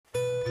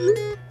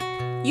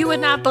You would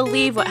not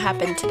believe what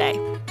happened today.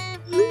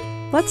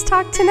 Let's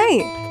talk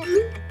tonight.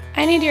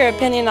 I need your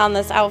opinion on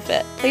this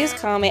outfit. Please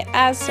call me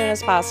as soon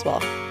as possible.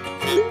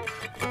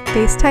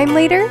 FaceTime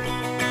later?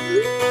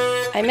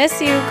 I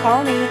miss you.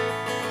 Call me.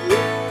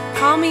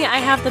 Call me, I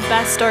have the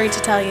best story to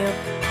tell you.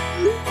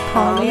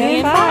 Call me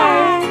in 5.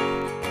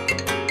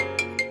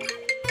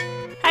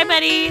 Hi,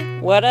 buddy.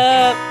 What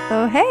up?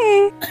 Oh,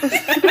 hey.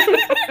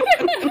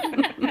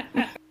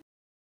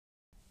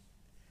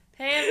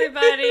 Hey,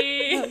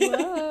 everybody.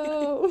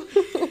 Hello.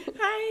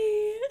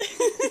 Hi.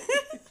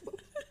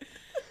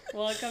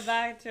 Welcome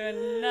back to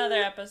another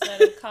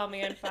episode of Call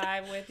Me in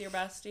 5 with your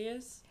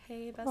besties.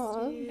 Hey, besties.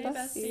 Aw, Hey,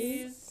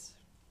 besties.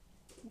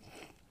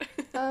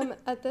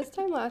 At this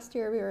time last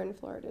year, we were in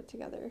Florida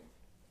together.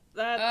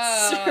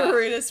 That's the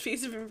rudest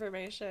piece of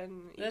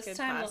information you This could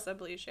time,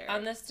 possibly share.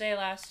 On this day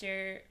last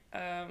year,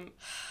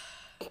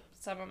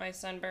 some of my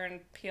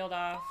sunburn peeled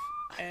off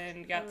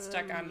and got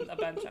stuck on a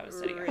bench I was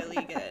sitting on.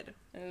 Really good.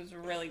 It was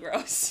really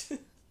gross.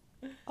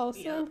 Also,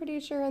 Yeah. I'm pretty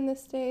sure on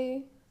this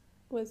day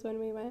was when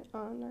we went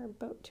on our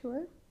boat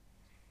tour.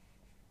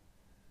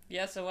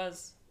 Yes, it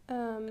was.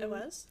 It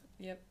was?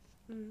 Yep.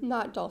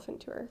 Not dolphin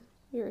tour.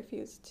 We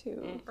refused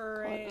to call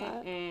Right. it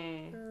that.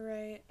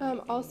 Right.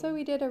 Also,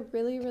 we did a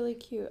really, really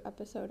cute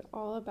episode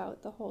all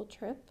about the whole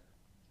trip.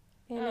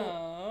 And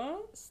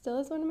Aww. it still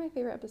is one of my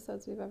favorite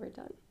episodes we've ever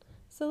done.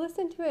 So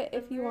listen to it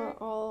if you want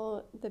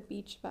all the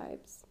beach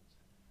vibes.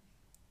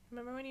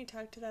 Remember when you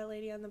talked to that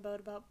lady on the boat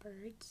about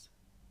birds?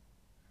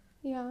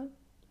 Yeah,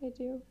 I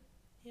do.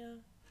 Yeah.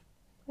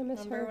 I miss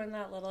Remember her. when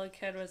that little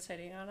kid was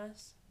hitting on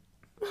us?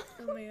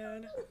 Oh my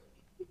god.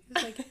 He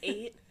was like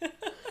 8.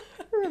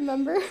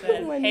 Remember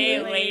Said, when hey,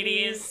 you,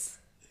 ladies.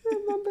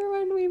 remember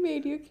when we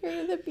made you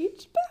carry the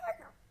beach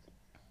bag?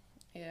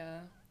 Yeah.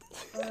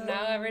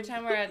 Now every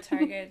time we're at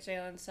Target,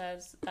 Jalen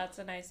says, that's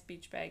a nice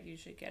beach bag, you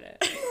should get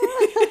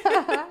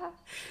it.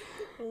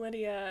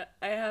 Lydia,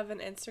 I have an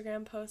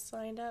Instagram post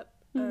lined up.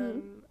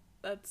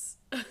 That's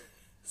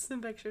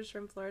some pictures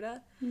from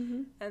Florida.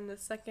 And the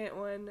second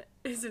one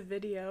is a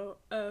video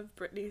of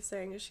Brittany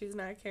saying she's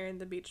not carrying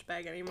the beach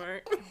bag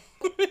anymore.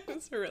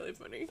 It's really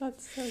funny.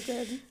 That's so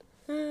good.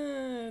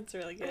 It's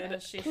really good.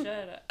 As she should.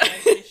 As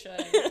she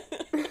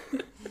should.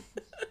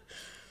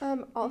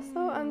 Also,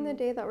 on the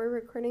day that we're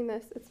recording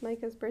this, it's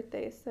Micah's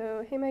birthday.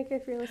 So, hey, Micah,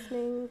 if you're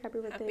listening, happy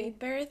birthday. Happy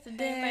birthday,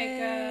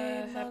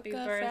 Hey, Micah. Happy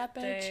Mocha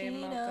birthday,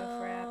 Frappuccino. Mocha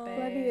Frappe.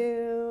 Love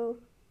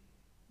you.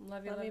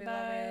 Love you, Love love you, you,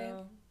 bye.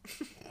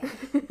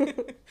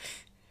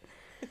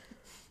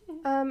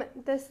 love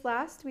you. This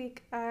last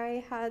week,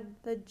 I had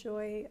the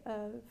joy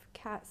of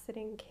cat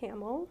sitting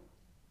Camel.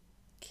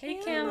 Hey,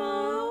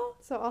 Camel.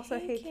 So also,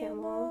 Hey, hey, Camel.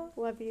 Camel.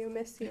 Love you,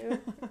 miss you.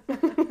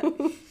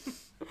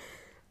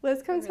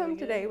 Liz comes Really home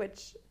today, good.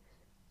 which,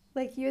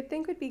 like, you would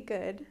think would be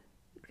good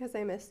because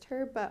I missed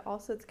her, but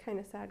also it's kind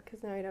of sad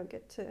because now I don't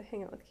get to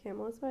hang out with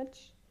Camel as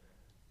much.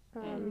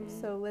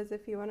 So, Liz,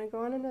 if you want to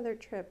go on another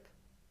trip,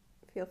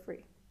 feel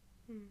free.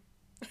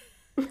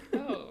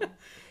 Oh.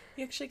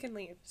 You actually can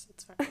leave, so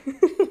it's fine.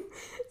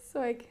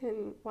 So I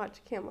can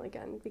watch Camel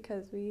again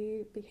because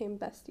we became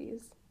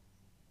besties.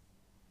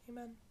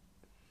 Amen.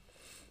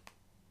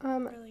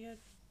 Really good.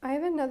 I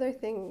have another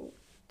thing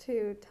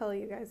to tell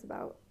you guys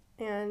about,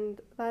 and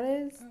that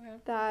is Okay.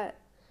 that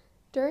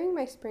during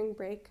my spring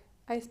break,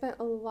 I spent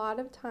a lot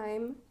of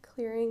time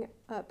clearing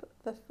up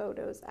the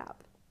Photos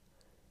app.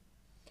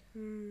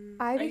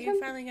 Are you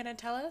finally going to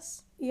tell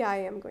us? Yeah, I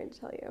am going to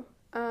tell you.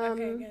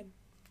 Okay, good.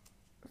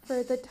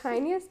 For the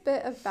tiniest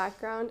bit of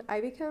background,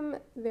 I become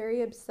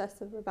very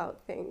obsessive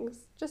about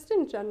things, just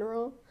in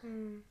general,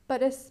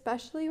 but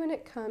especially when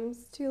it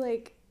comes to,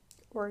 like,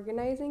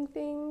 organizing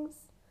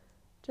things.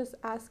 Just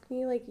ask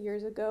me, like,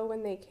 years ago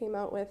when they came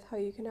out with how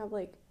you can have,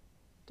 like,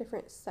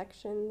 different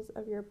sections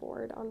of your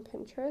board on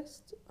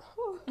Pinterest.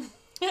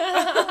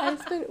 I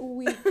spent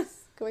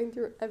weeks going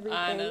through everything.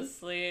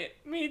 Honestly,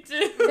 me too.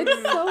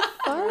 It's so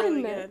fun.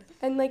 Really good.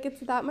 And, like,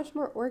 it's that much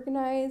more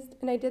organized.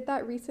 And I did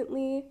that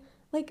recently.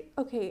 Like,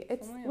 okay,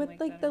 it's Only I'm with, like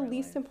like, that the in real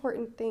least life.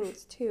 important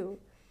things, too.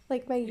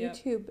 Like, my Yep.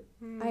 YouTube,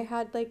 I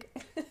had, like,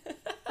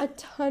 a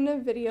ton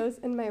of videos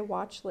in my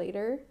watch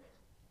later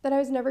that I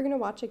was never going to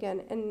watch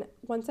again. And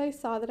once I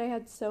saw that I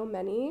had so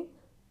many,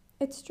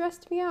 it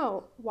stressed me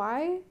out.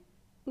 Why?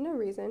 No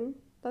reason.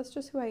 That's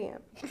just who I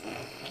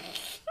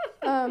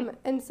am.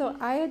 And so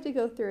I had to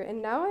go through it.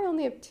 And now I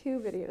only have 2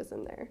 videos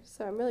in there.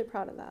 So I'm really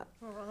proud of that.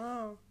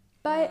 Wow.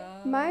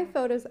 But my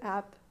Photos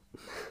app,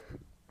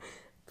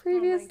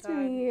 previous to God.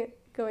 me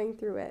going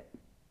through it,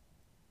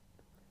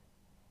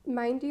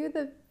 mind you,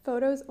 the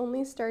photos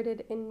only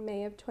started in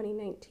May of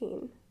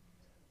 2019.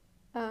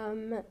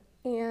 And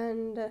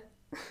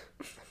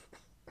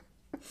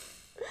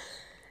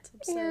It's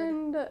absurd.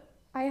 and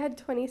I had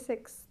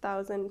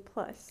 26,000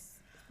 plus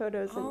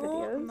photos and Oh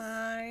videos.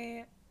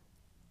 my.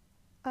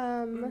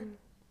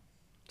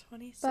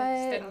 26.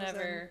 But- Could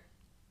never.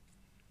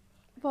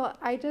 Well,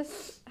 I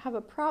just have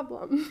a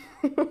problem.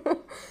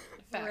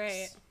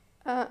 Facts.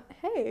 Right.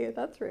 Hey,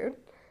 that's rude.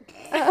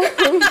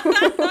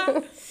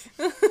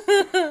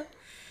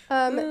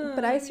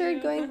 But I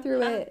started going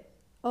through it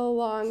a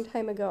long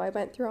time ago. I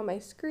went through all my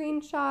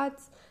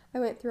screenshots. I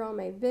went through all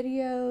my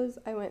videos.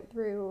 I went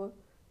through,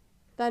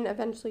 then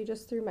eventually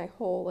just through my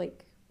whole,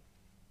 like,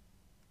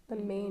 the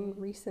main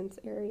recents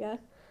area.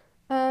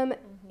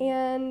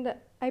 And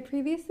I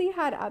previously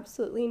had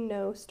absolutely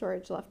no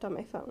storage left on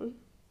my phone.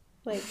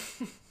 Like,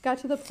 got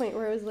to the point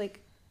where I was,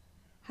 like,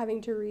 having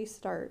to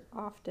restart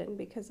often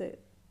because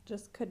it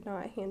just could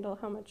not handle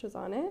how much was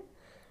on it.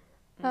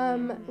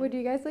 Would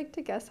you guys like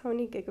to guess how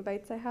many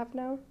gigabytes I have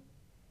now?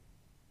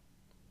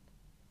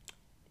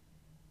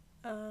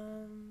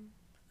 I'm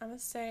gonna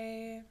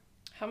say,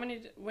 How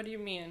many? What do you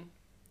mean?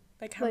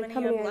 like, how Like, many how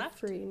you many have I have left?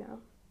 free now?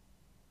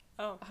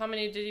 Oh, How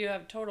many did you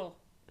have total?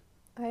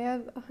 I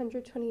have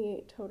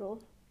 128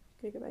 total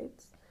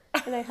gigabytes.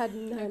 And I had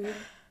none.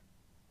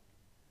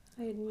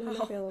 I had none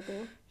Oh.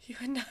 available. you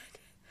would not.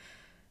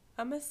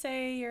 I'm gonna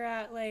say you're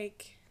at,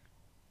 like,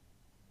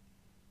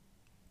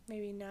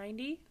 maybe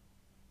 90.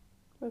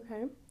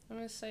 Okay. I'm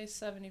gonna say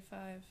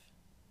 75.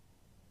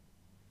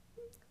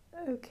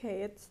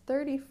 Okay, it's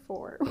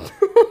 34.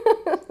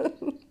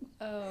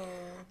 Oh.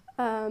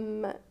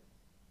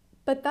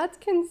 But that's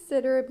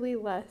considerably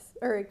less,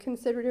 or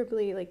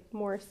considerably, like,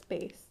 more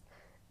space.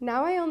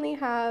 Now I only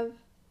have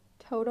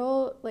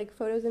total, like,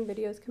 photos and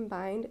videos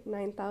combined,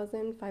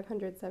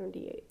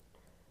 9,578.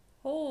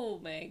 Oh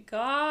my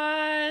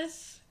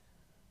gosh.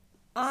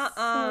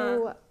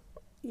 So,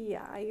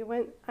 yeah,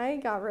 I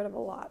got rid of a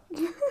lot.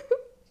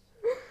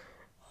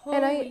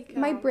 And Holy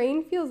my cow.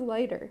 brain feels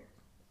lighter.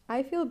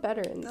 I feel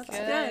better That's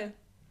inside.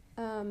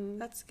 good.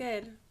 That's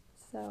good.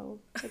 So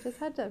I just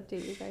had to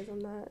update you guys on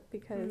that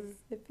because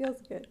it feels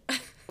good.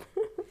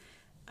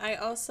 I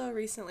also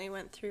recently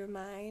went through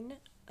mine.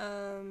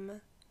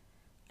 I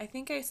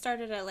think I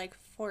started at like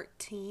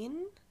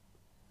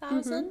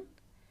 14,000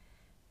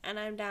 and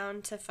I'm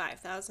down to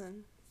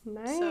 5,000.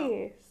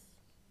 Nice.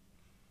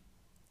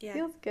 Yeah.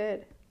 Feels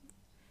good.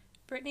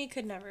 Brittany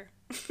could never.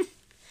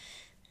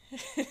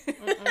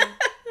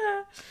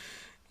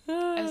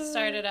 I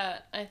started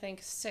at, I think,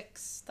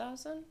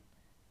 6,000,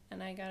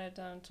 and I got it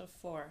down to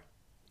 4.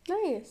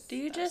 Nice. Do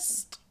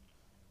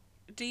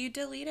you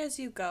delete as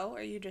you go,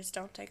 or you just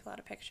don't take a lot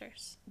of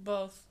pictures?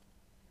 Both.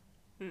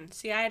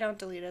 See, I don't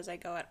delete as I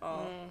go at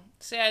all.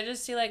 See, I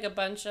just see, like, a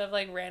bunch of,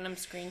 like, random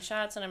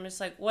screenshots, and I'm just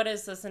like, what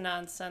is this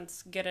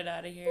nonsense? Get it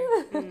out of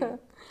here.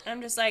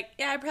 I'm just like,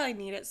 yeah, I probably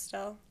need it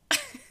still.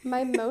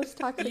 My most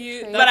toxic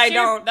trait. But I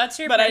don't. That's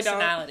your But I don't.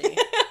 personality.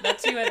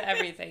 That's you with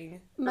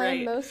everything. My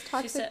Right. most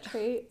toxic said-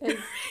 trait is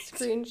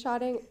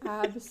screenshotting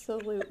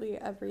absolutely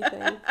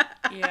everything.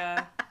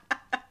 Yeah.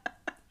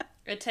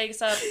 It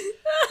takes up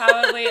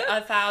probably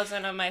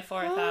 1,000 of my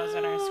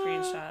 4,000 are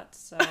screenshots,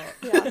 so.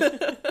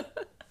 Yeah.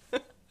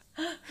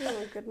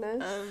 Oh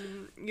goodness.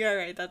 You're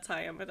right. That's how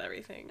I am with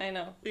everything. I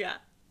know. Yeah.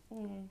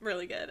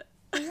 Really good.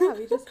 Yeah,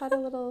 we just had a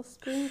little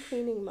spring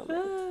cleaning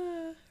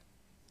moment.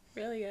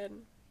 Really good.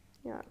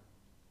 Yeah.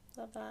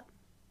 Love that.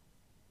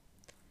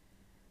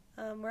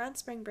 We're on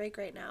spring break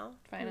right now,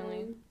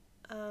 Finally.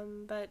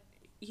 but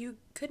you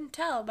couldn't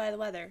tell by the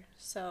weather,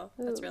 so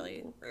that's really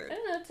Ooh. rude. I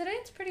don't know. Today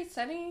it's pretty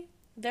sunny.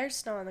 There's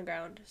snow on the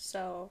ground,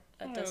 so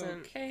that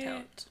doesn't Okay.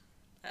 count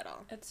at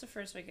all. It's the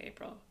first week of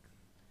April.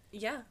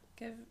 Yeah.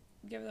 Give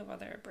the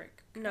weather a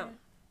break. No.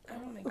 okay?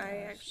 Oh my I gosh.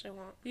 actually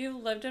won't. You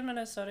lived in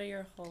Minnesota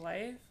your whole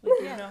life?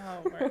 Like, you know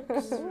how it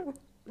works.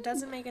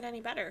 Doesn't make it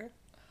any better.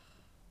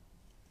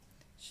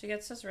 She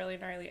gets this really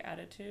gnarly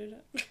attitude.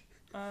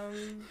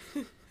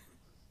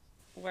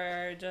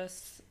 Where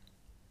just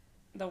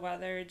the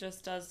weather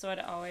just does what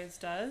it always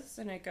does,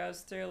 and it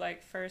goes through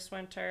like first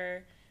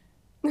winter,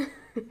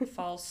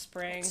 fall,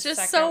 spring, It's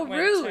just second so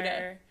rude.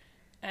 winter,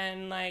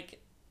 and like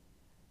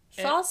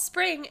Fall,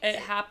 spring it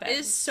happens.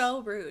 is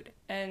so rude.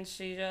 and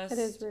she just It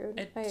is rude.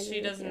 I agree she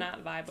does with you.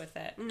 not vibe with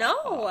it. at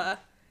all. No.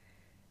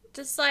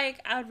 Just like,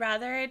 I'd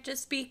rather it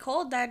just be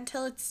cold then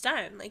until it's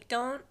done. Like,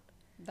 don't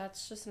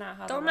That's just not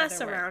how. don't the mess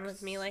weather around works.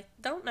 with me. Like,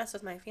 don't mess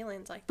with my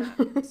feelings like that.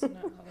 That's not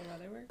how the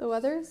weather works. The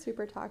weather is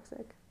super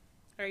toxic.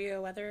 Are you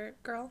a weather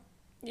girl?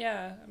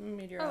 Yeah, I'm a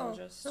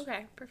meteorologist. Oh,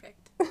 okay,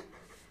 perfect.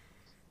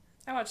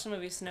 I watched the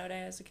movie Snow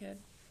Day as a kid.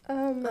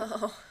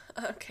 Oh,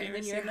 okay. You Then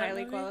ever you're seen that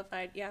highly movie?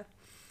 qualified. Yeah.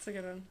 It's a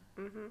good one.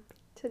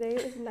 Today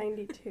is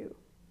 92.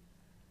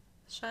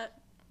 Shut.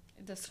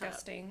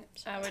 Disgusting.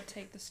 I would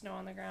take the snow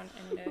on the ground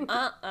any day.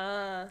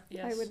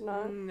 Yes. I would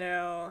not.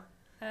 No.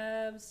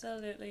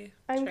 Absolutely.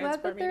 I'm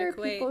glad Transport that me to there are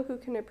Kuwait. people who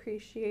can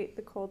appreciate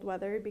the cold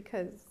weather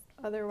because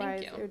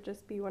otherwise you. it would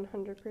just be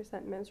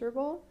 100%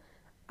 miserable.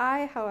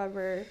 I,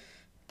 however,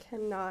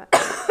 cannot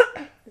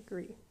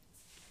agree.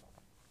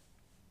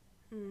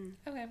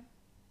 Okay.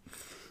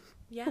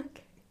 Yeah.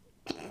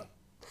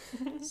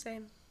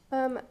 Same.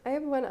 I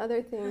have one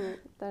other thing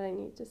that I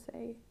need to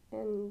say,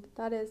 and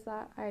that is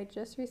that I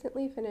just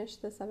recently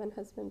finished The 7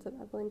 Husbands of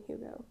Evelyn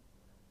Hugo.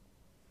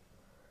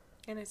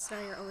 And it's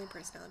now your only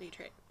personality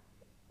trait.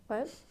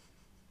 What?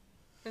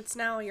 It's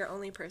now your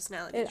only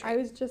personality I trait.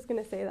 was just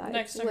gonna say that.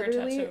 Next It's to her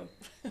literally tattoo.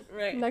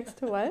 Right. next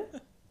to what?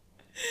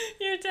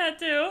 Your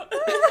tattoo.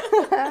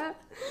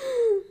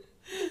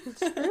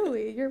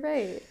 Truly, you're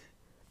right.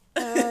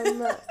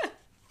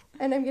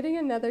 And I'm getting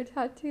another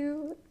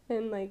tattoo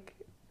in like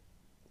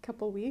a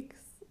couple weeks.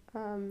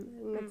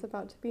 And it's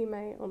about to be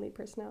my only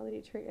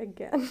personality trait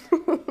again.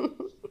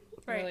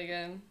 Really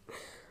good.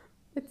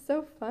 It's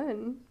so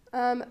fun.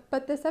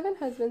 But The Seven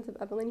Husbands of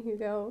Evelyn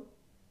Hugo,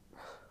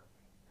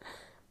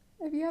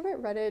 if you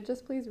haven't read it,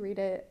 just please read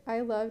it. I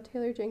love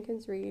Taylor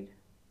Jenkins Reid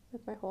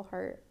with my whole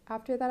heart.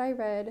 After that, I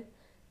read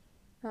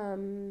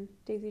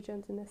Daisy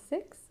Jones and the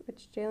Six,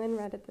 which Jalen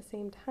read at the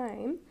same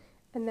time.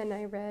 And then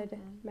I read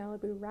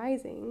Malibu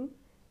Rising.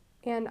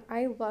 And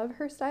I love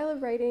her style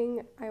of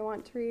writing. I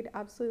want to read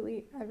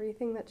absolutely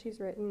everything that she's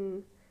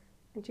written.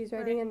 And she's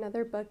writing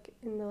another book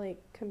in the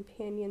like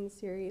companion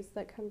series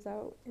that comes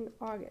out in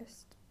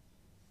August.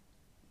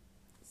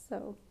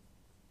 So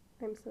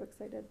I'm so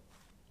excited.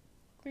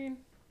 Queen.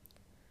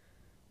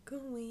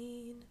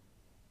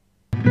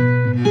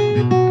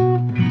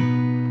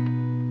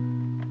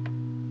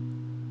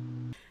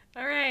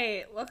 All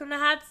right, welcome to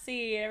Hot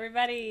Seat,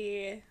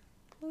 everybody.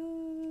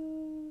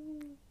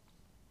 Woo.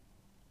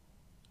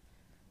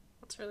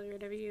 It's really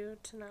rude of you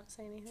to not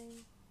say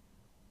anything.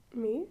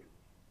 Me?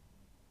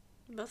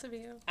 Both of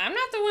you. I'm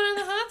not the one on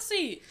the hot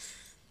seat.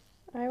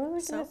 I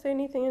wasn't going to say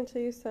anything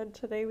until you said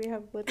today we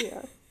have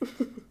Lydia.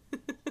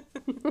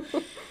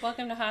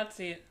 Welcome to Hot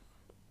Seat.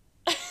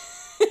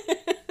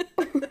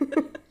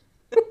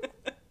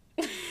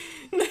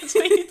 That's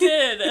what you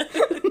did.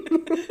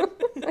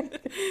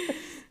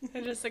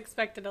 I just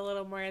expected a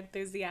little more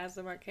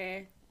enthusiasm,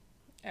 okay?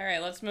 All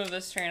right, let's move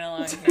this train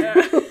along here.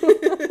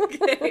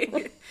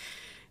 Okay.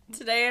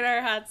 Today in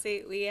our hot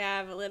seat, we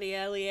have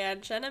Lydia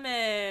Leanne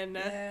Cheneman.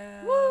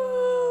 Yeah.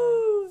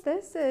 Woo!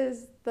 This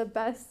is the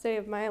best day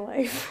of my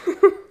life.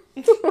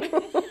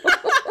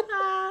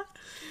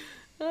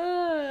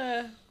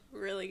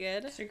 Really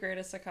good. What's your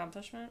greatest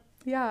accomplishment?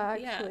 Yeah,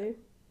 Yeah. actually.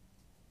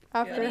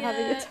 After Lydia.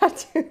 having a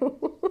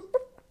tattoo.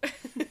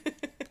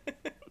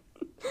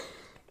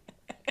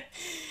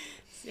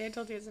 See, I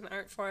told you it's an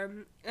art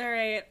form. All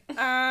right.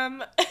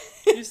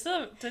 You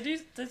still did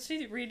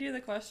she read you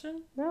the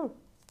question? No.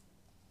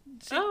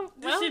 She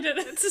did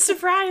it. It's a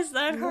surprise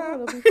then, No, huh?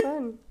 it'll be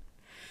fun.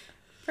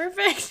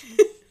 Perfect.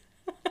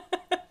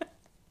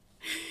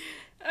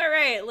 All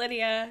right,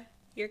 Lydia,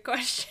 your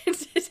question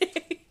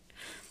today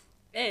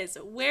is,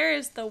 where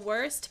is the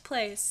worst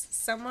place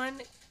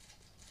someone...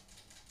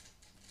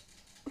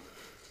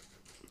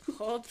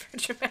 Hold for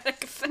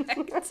dramatic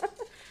effect.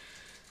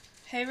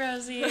 Hey,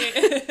 Rosie,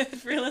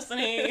 if you're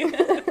listening.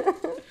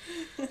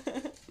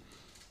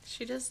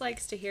 She just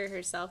likes to hear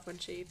herself when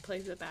she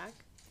plays it back.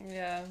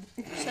 Yeah.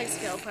 She likes to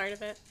feel a part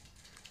of it.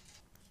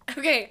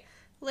 Okay,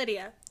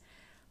 Lydia,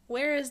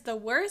 where is the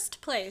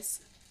worst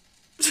place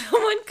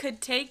someone could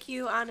take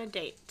you on a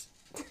date?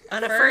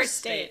 On a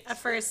first date. A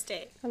first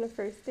date. On a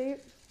first date?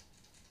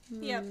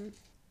 Yep.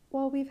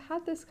 Well, we've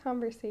had this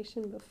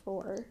conversation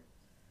before.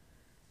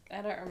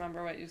 I don't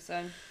remember what you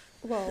said.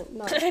 Well,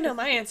 not I know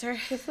my answer.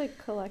 just like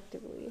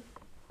collectively.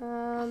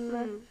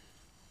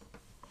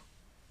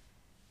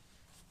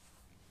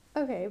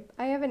 Okay,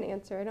 I have an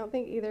answer. I don't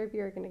think either of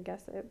you are going to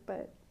guess it,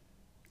 but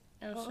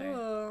Oh, sure.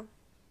 Oh,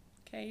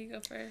 Okay, you go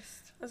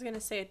first. I was going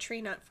to say a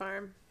tree nut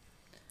farm.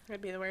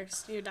 That'd be the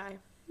worst. You die.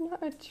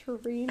 not a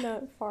tree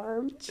nut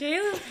farm.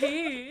 Jayla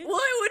Page. Well,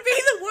 it would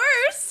be the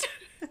worst.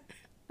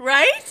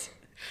 Right?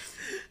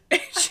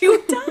 She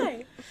would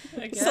die.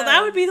 So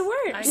that would be the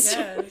worst.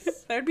 I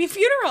guess. That would be a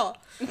funeral.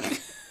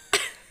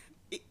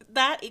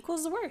 That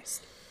equals the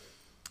worst.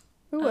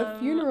 Ooh, a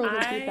funeral would be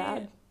I-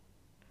 bad.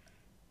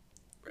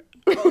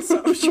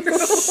 Also true.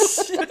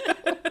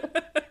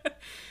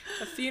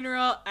 A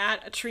funeral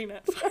at a tree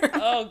nut farm.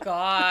 Oh,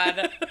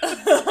 God.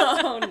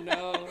 Oh,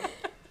 no.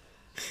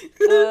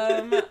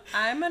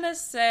 I'm going to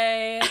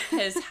say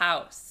his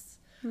house.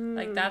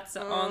 Like, that's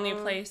the only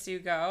place you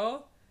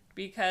go.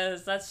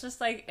 Because that's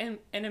just like an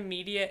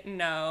immediate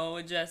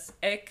no, just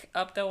ick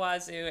up the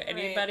wazoo.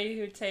 Anybody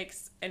who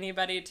takes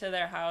anybody to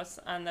their house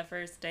on the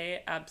first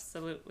date,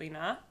 absolutely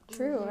not.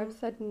 True, I've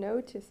said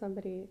no to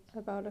somebody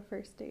about a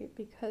first date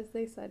because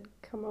they said,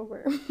 come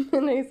over.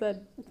 And I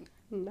said,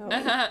 no.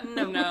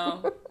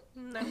 No.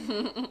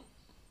 No.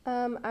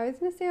 I was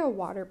going to say a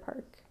water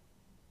park.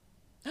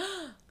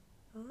 Oh.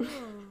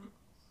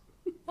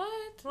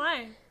 What?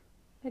 Why?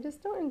 I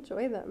just don't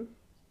enjoy them.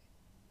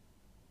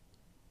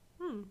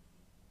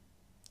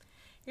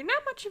 You're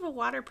not much of a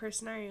water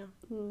person, are you?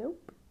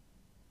 Nope.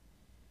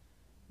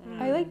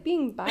 I like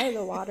being by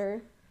the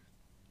water.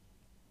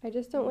 I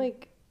just don't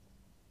like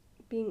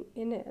being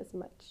in it as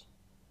much.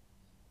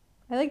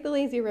 I like the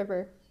lazy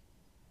river.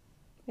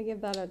 I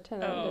give that a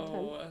 10 out of 10.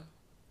 Oh.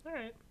 All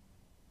right.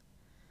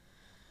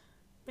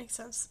 Makes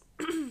sense.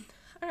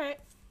 All right.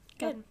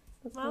 Good.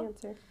 That's Well, my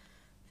answer.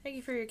 Thank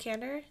you for your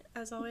candor,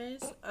 as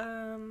always.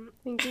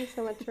 Thank you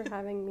so much for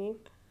having me.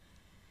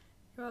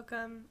 You're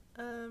welcome.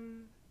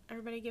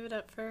 Everybody give it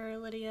up for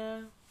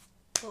Lydia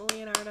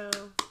Leonardo.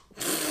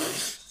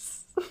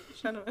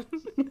 Shut up.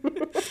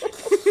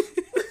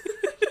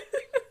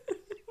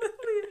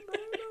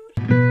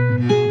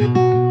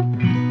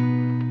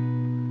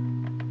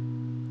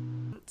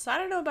 So I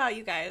don't know about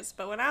you guys,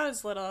 but when I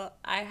was little,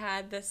 I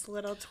had this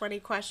little 20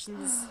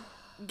 questions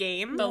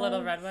game. The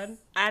little red one?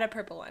 I had a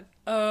purple one.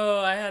 Oh,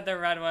 I had the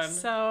red one.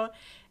 So,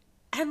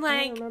 and I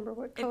like, don't remember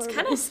what color it's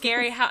kind of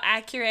scary how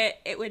accurate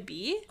it would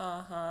be.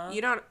 Uh-huh.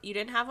 You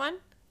didn't have one?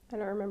 I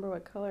don't remember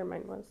what color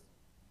mine was.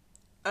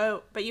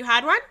 Oh, but you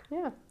had one?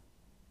 Yeah.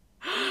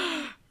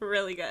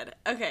 Really good.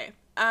 Okay.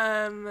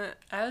 I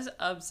was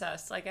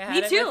obsessed. Like, I had Me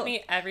it too. with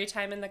me every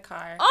time in the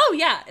car. Oh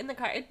yeah, in the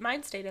car.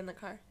 Mine stayed in the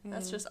car.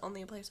 That's just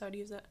only a place I would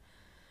use it.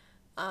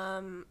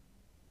 And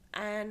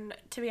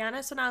to be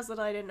honest, when I was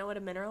little, I didn't know what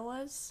a mineral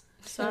was,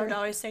 so I would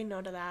always say no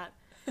to that.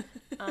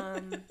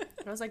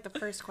 That was like the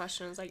first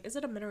question. I was like, "Is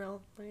it a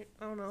mineral?" Like,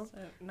 I don't know.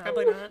 No.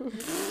 Probably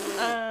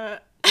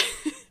not.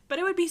 But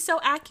it would be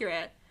so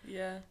accurate.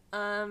 Yeah.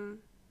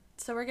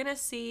 So we're gonna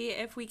see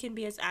if we can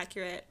be as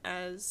accurate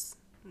as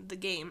the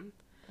game.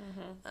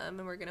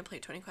 And we're gonna play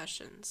 20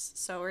 questions.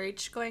 So we're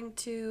each going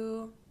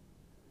to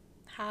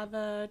have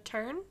a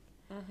turn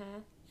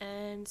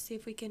and see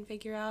if we can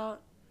figure it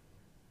out.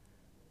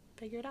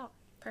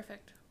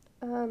 Perfect.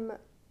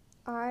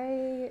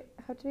 I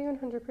have to be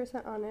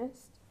 100%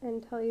 honest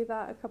and tell you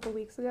that a couple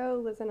weeks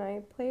ago, Liz and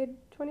I played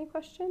 20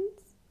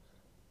 questions.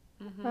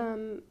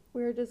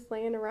 We were just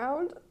laying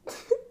around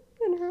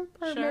in her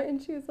apartment, Sure. and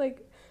she was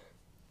like,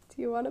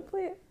 "Do you want to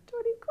play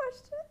 20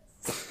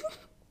 questions?"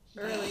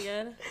 Really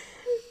good.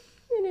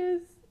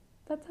 And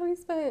that's how we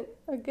spent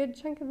a good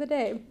chunk of the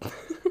day.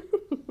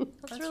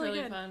 That's really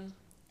good. fun.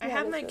 I Yeah,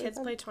 have that's my really kids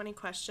fun. play 20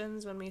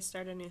 questions when we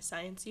start a new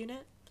science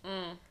unit,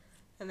 and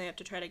they have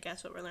to try to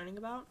guess what we're learning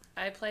about.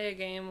 I play a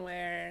game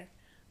where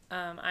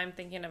I'm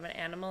thinking of an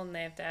animal and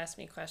they have to ask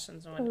me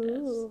questions on what it is.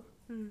 Ooh.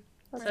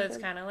 So it's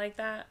kind of like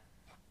that.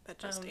 But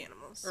just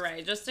animals.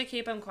 Right, just to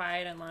keep them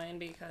quiet in line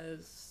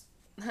because...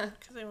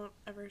 Because they won't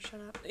ever shut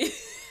up.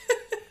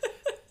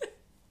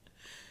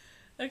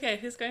 Okay,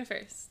 who's going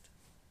first?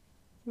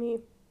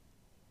 Me.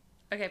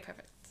 Okay,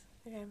 perfect.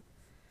 Okay.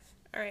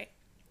 All right.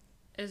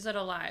 Is it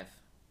alive?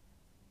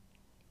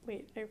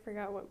 Wait, I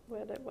forgot what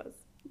it was.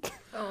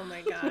 Oh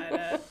my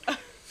god.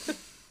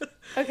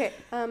 Okay,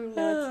 no, it's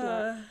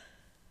not.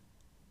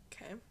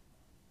 Okay.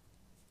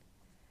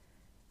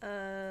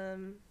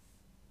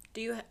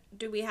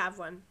 Do we have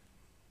one?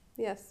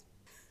 Yes.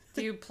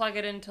 Do you plug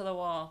it into the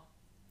wall?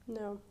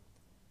 No.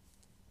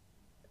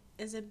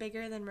 Is it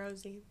bigger than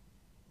Rosie?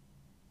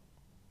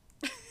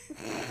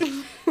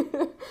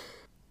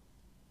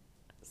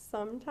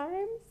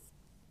 Sometimes.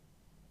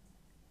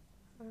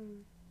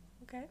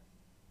 Okay.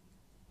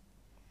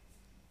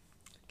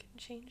 Can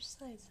change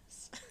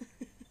sizes.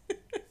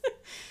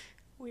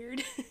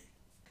 Weird.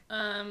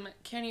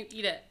 Can you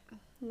eat it?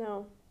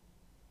 No.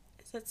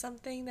 Is it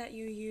something that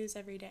you use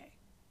every day?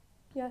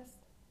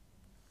 Yes.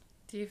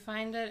 Do you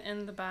find it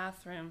in the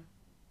bathroom?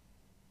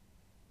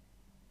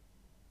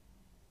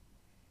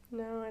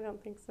 No, I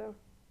don't think so.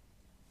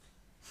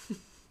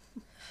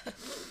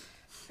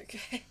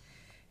 Okay.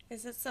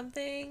 Is it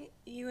something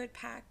you would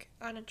pack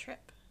on a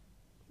trip?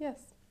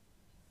 Yes.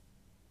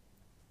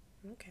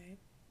 Okay.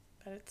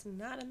 But it's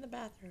not in the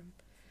bathroom.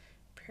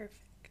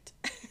 Perfect.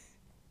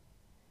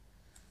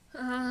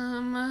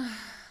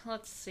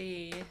 Let's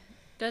see.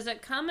 Does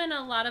it come in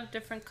a lot of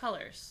different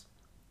colors?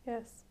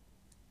 Yes.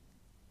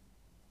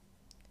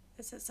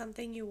 Is it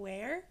something you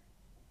wear?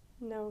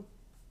 No.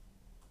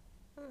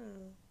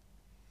 Hmm.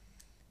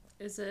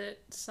 Is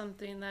it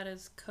something that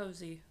is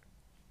cozy?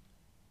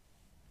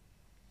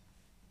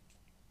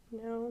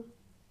 No.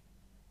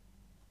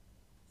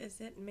 Is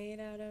it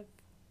made out of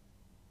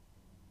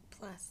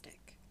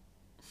plastic?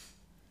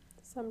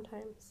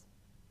 Sometimes.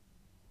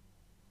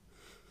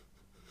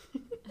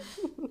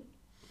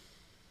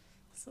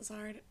 This is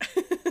hard.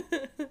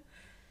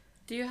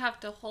 Do you have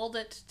to hold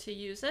it to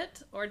use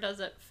it, or does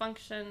it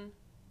function?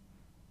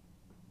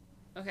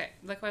 Okay,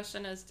 the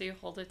question is, do you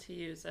hold it to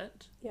use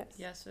it? Yes.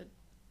 Yes.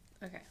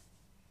 Okay.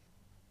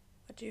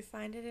 Would you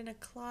find it in a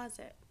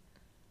closet?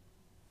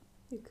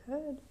 You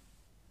could.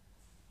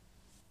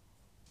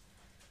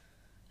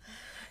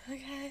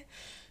 Okay.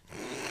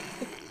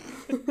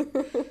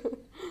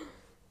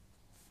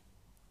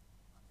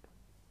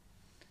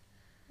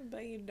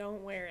 But you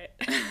don't wear it.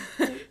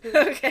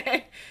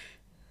 Okay.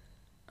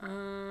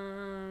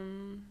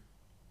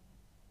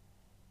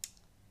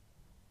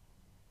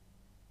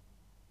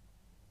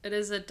 It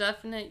is a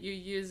definite you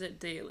use it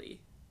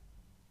daily.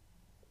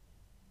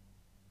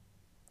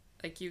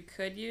 Like you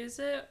could use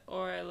it,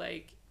 or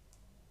like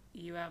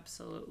you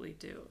absolutely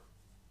do.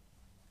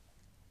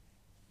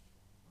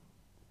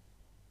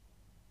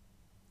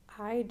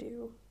 I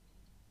do.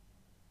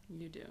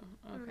 You do.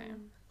 Okay.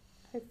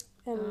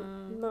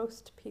 And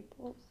most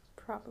people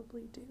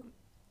probably do.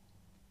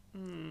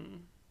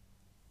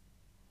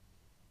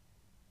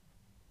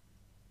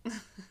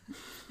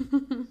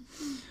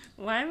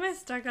 Why am I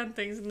stuck on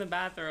things in the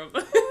bathroom?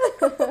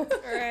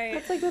 Right.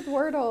 It's like with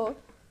Wordle.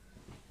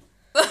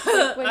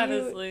 Like when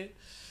Honestly. you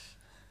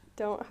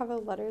don't have a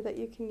letter that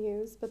you can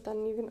use, but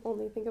then you can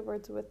only think of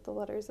words with the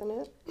letters in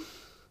it.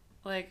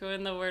 Like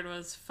when the word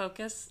was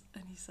focus,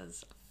 and he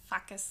says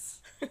Focus.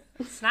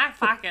 It's not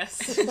focus.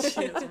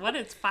 She goes, what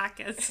is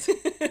focus?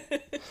 I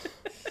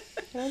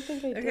don't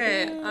think I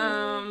did.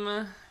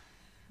 Okay,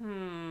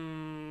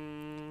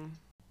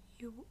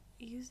 You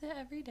use it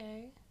every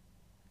day,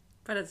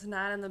 but it's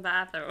not in the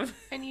bathroom.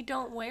 and you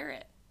don't wear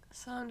it.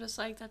 So I'm just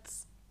like,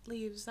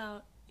 leaves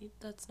out.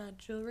 That's not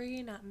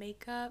jewelry, not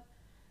makeup,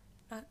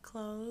 not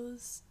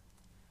clothes.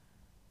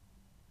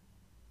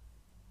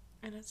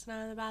 And it's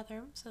not in the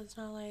bathroom, so it's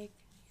not like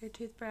your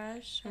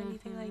toothbrush or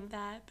anything like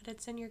that, but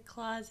it's in your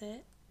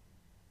closet.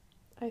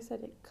 I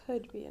said it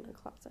could be in a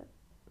closet.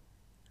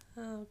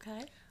 Oh,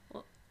 okay.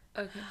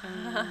 Okay.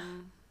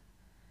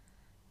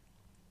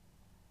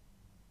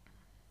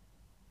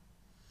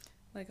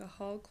 Like a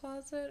hall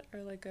closet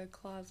or like a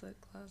closet?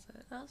 I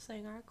was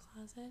saying our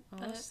closet,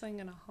 I was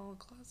thinking a hall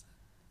closet.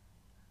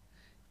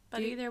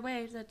 but either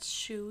way, that's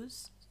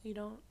shoes.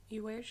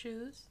 You wear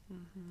shoes,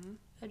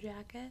 a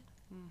jacket,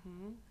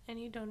 and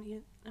you don't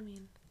use,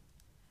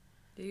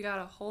 You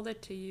gotta hold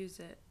it to use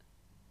it.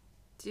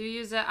 Do you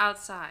use it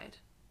outside?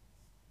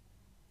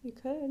 You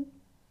could.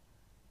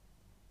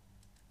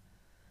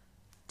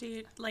 do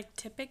you, like,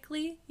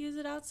 typically use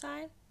it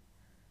outside?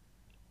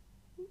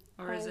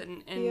 Or is it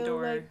an I feel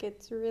indoor? like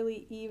it's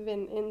really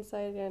even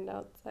inside and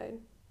outside.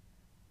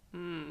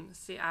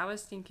 See, I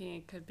was thinking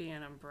it could be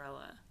an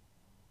umbrella.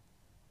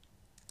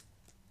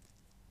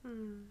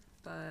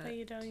 But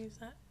you don't use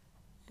that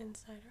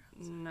inside or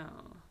outside.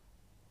 No.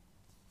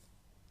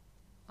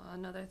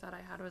 Another thought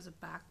I had was a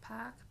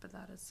backpack, but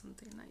that is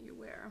something that you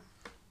wear.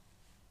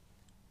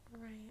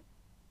 Right.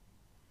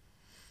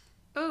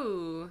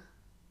 Ooh.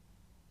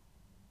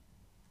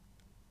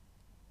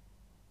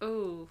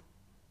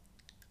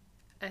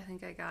 I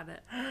think I got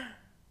it.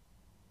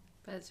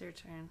 But it's your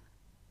turn.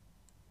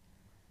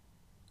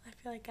 I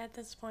feel like at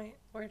this point,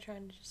 we're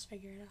trying to just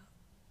figure it out.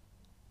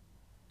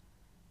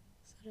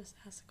 So just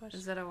ask the question.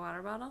 Is it a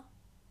water bottle?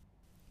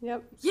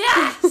 Yep.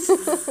 Yes!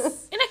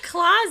 In a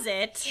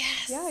closet?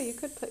 Yes! Yeah, you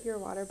could put your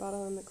water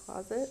bottle in the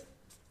closet.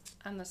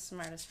 I'm the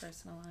smartest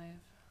person alive.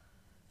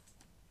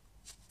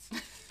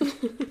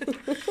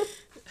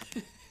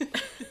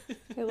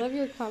 I love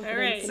your confidence.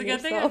 Alright, It's in a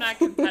good thing I'm yourself. not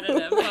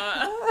competitive.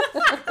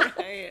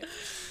 Right.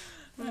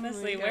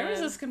 Honestly, Oh my where was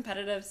God. this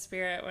competitive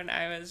spirit when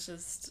I was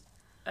just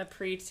a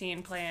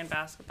preteen playing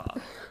basketball?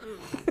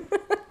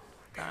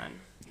 Gone.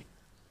 I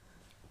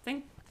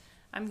think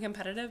I'm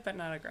competitive but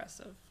not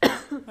aggressive.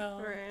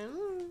 Well,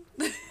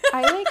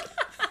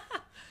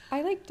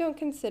 I don't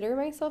consider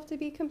myself to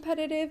be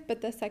competitive,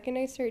 but the second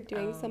I start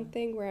doing Oh.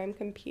 something where I'm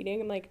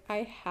competing, I'm like,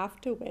 I have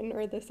to win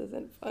or this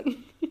isn't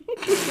fun.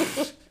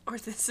 Or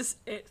this is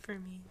it for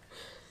me.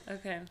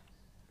 okay.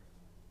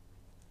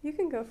 You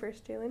can go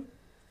first, Jalen.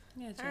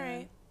 Yeah, All Jalen.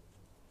 right.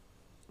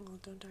 Well,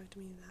 don't talk to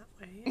me that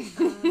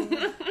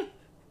way.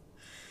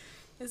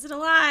 Is it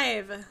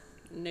alive?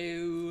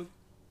 No.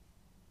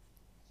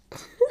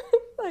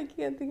 I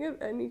can't think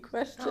of any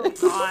question. Oh,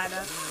 God.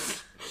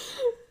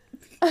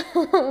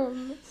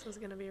 This is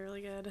going to be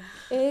really good.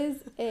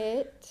 Is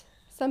it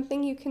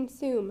something you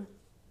consume?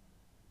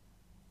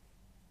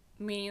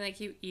 Meaning like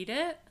you eat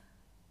it?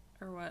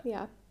 Or what?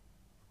 Yeah.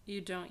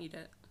 You don't eat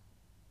it.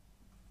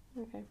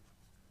 Okay.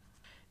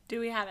 Do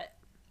we have it?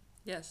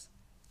 Yes.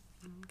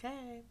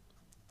 Okay.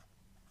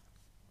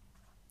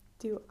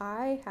 Do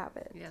I have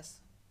it? Yes.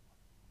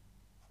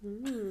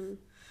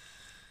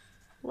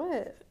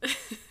 What?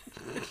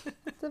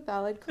 It's a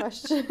valid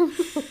question.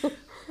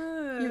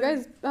 You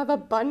guys have a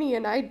bunny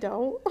and I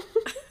don't.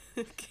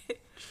 Okay.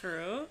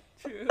 True.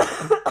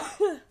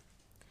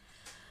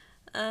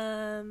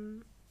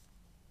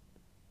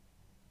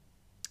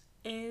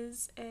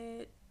 Is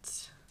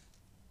it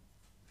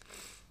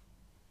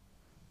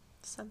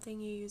something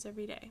you use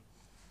every day?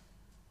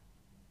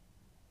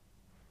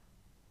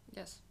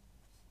 Yes.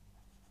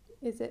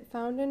 Is it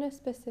found in a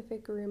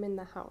specific room in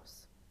the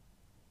house?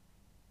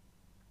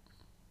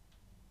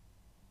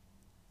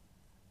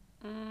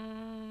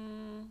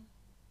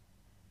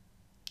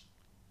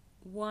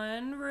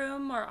 One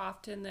room more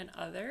often than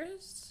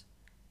others,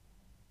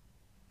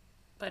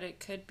 but it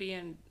could be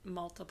in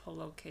multiple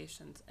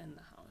locations in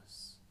the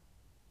house.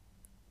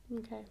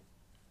 Okay.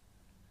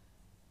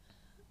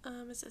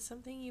 Is it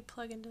something you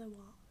plug into the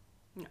wall?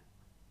 No.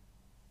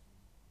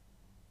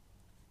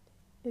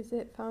 Is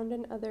it found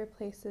in other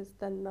places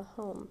than the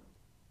home?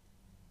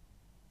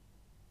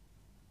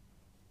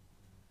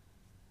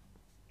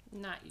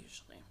 Not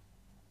usually.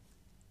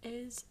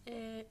 Is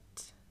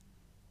it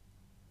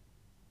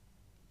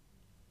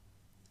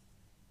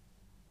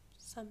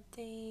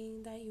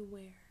something that you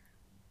wear?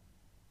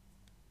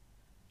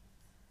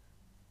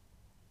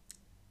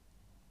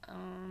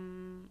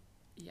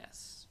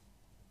 Yes.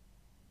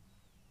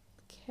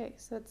 Okay,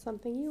 so it's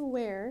something you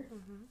wear.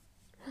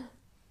 Mm-hmm.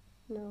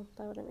 No,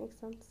 that wouldn't make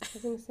sense. I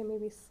was going to say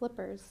maybe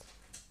slippers,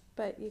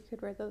 but you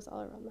could wear those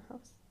all around the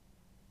house.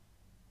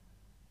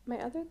 My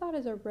other thought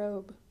is a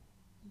robe,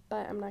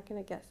 but I'm not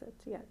going to guess it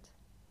yet.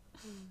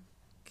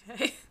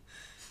 Okay.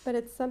 But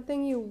it's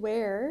something you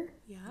wear.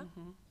 Yeah.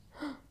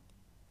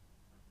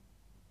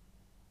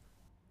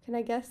 Can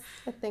I guess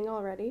a thing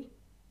already?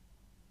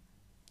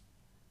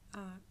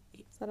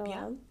 Is that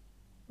allowed?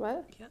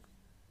 What? Yeah.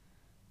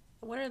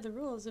 What are the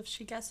rules? If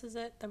she guesses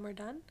it, then we're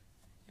done?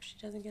 If she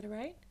doesn't get it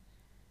right?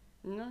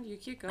 No, you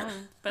keep going.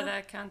 But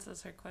that counts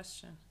as her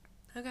question.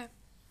 Okay.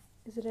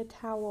 Is it a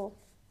towel?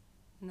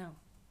 No.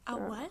 A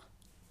what?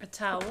 A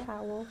towel. A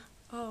towel.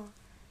 Oh.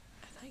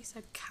 I thought you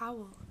said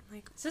cowl. I'm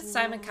like, Is it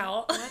Simon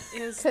Cowell? What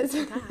is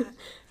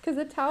Because that?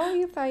 a towel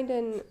you find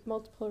in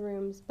multiple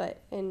rooms,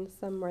 but in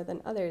some more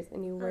than others,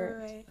 and you wear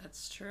it. Right.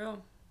 That's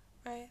true.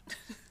 Right.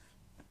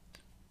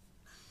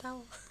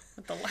 Towel.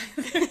 With the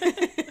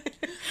light.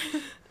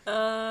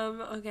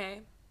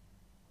 Okay.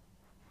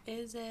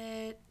 Is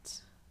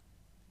it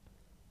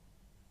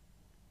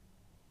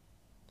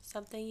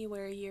something you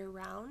wear year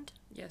round?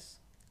 Yes.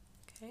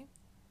 Okay.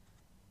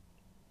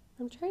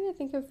 I'm trying to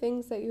think of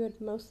things that you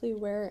would mostly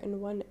wear in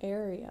one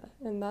area,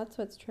 and that's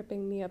what's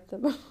tripping me up the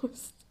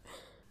most.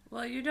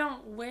 Well, you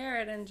don't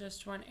wear it in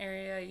just one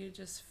area. You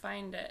just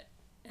find it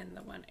in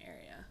the one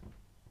area.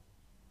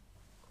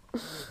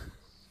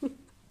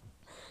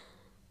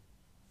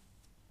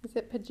 Is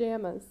it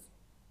pajamas?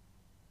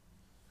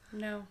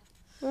 No.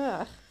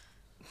 Ugh.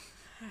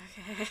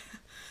 Okay.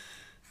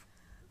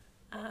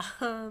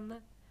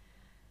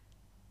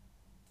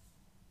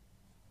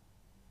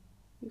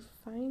 You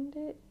find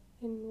it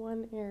in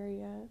one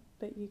area,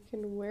 but you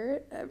can wear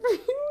it everywhere.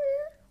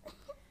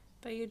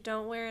 But you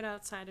don't wear it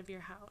outside of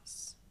your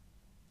house.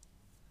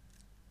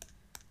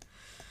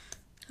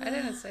 I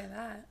didn't say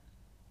that.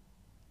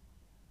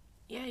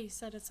 Yeah, you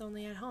said it's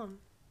only at home.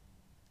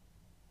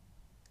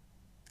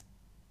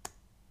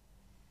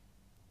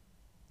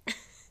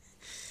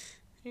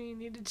 You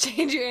need to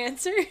change your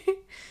answer?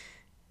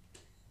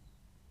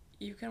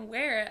 You can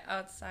wear it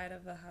outside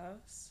of the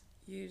house.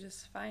 You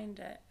just find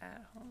it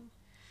at home.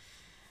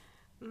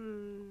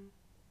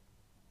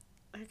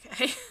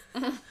 Okay.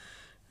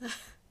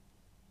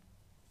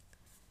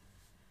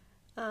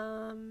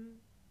 I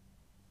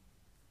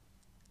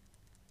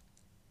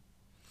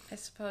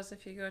suppose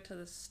if you go to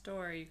the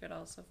store, you could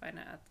also find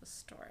it at the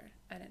store.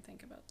 I didn't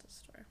think about the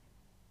store.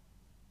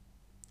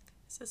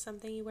 Is this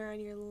something you wear on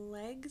your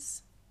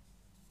legs?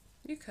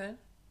 You could.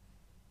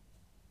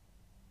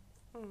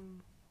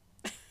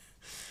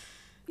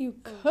 You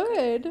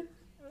could.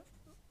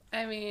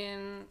 I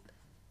mean,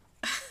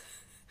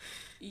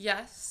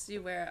 yes,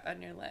 you wear it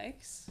on your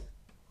legs.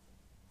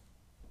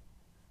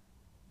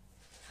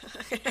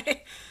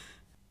 Okay.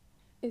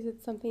 Is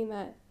it something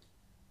that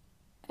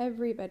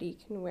everybody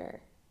can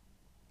wear?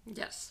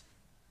 Yes.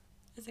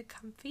 Is it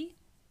comfy?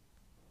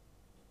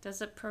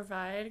 Does it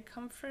provide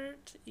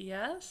comfort?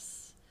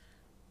 Yes.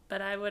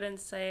 But I wouldn't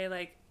say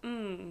like,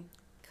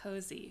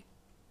 cozy.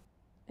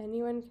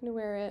 Anyone can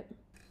wear it.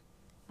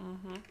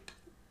 Mm-hmm.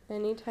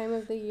 Any time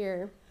of the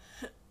year.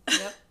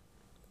 Yep.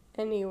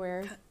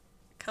 Anywhere.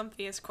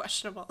 Comfy is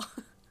questionable.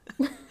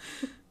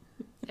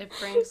 It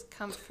brings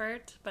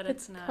comfort, but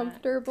it's not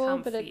comfortable,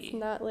 but comfy. it's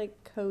not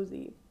like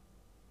cozy.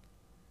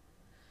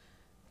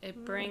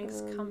 It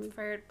brings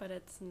comfort, but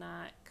it's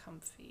not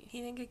comfy.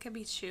 You think it could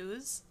be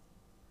shoes?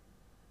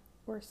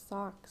 Or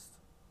socks.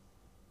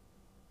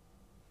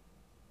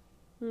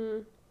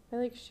 I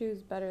like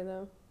shoes better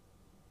though.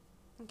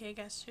 Okay,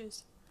 guess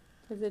shoes.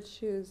 Is it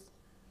shoes?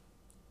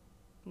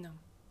 No.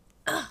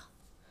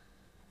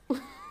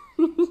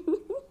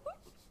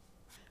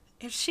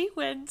 If she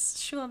wins,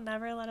 she will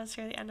never let us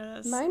hear the end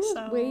of this. Mine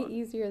was way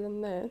easier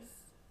than this.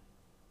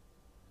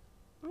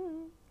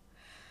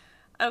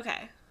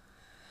 Okay.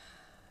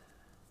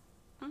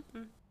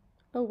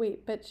 Oh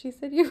wait, but she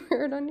said you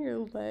wear it on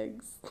your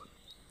legs.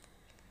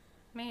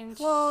 I mean,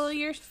 Well,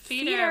 your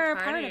feet are a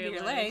part of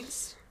your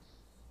legs.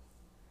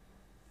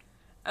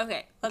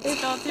 Okay,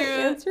 let's go The through.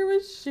 answer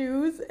was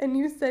shoes, and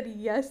you said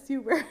yes,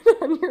 you wear it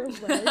on your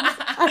legs.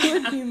 I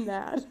would be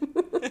mad.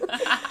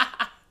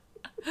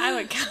 I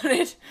would count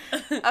it.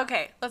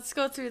 Okay, let's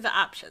go through the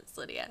options,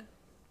 Lydia,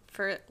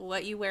 for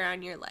what you wear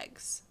on your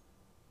legs.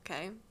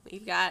 Okay,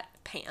 we've got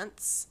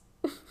pants.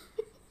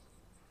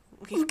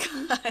 We've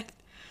got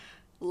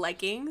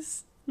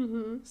leggings,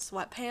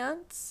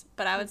 sweatpants,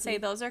 but I would say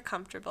those are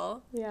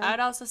comfortable. Yeah. I would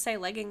also say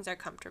leggings are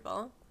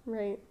comfortable.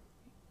 Right.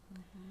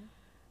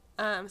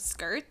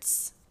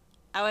 Skirts.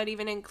 I would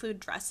even include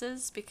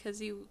dresses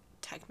because you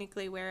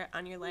technically wear it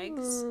on your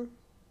legs.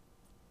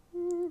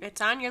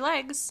 It's on your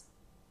legs.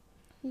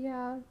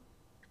 Yeah.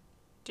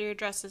 Do your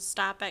dresses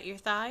stop at your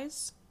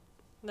thighs?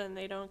 Then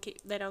they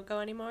don't go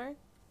anymore.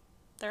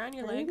 They're on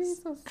your Why are you being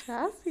legs. so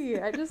sassy?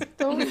 I just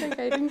don't think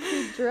I'd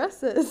include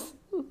dresses.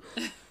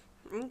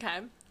 Okay.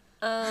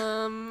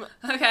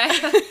 Okay.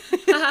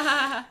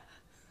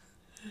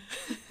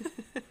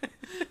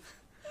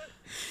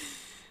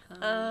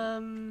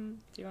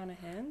 Do you want a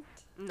hint?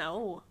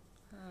 No.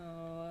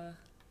 Oh.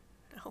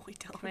 No, we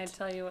don't. Can I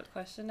tell you what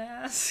question to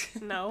ask?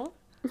 No.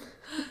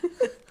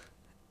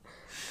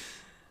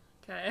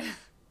 Okay.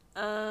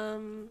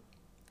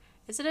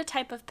 Is it a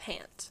type of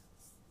pant?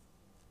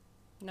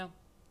 No.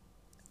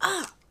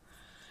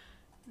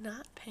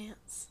 Not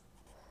pants.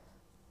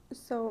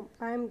 So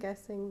I'm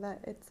guessing that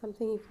it's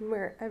something you can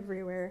wear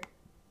everywhere,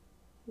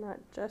 not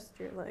just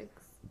your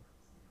legs.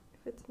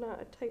 it's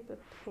not a type of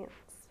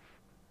pants.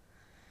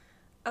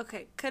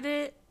 Okay, could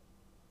it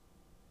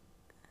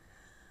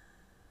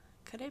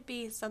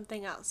be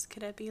something else?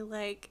 Could it be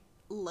like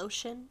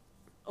lotion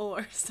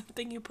or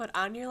something you put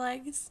on your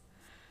legs?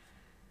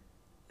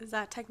 Is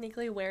that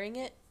technically wearing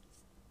it?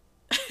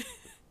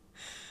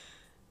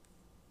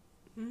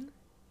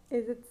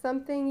 Is it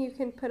something you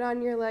can put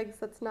on your legs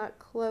that's not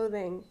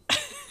clothing?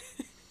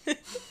 Is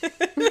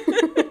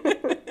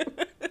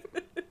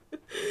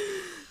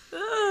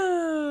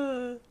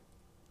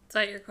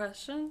that your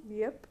question?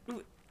 Yep.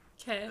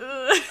 Okay.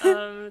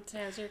 To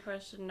answer your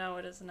question, no,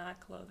 it is not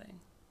clothing.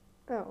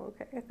 Oh,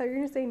 okay. I thought you were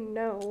going to say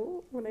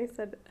no when I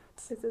said,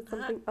 is it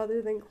something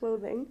other than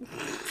clothing?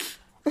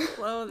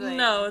 Clothing.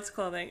 No, it's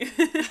clothing.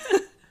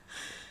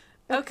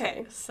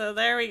 Okay, so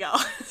there we go.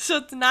 So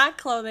it's not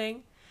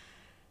clothing,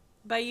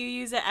 but you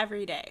use it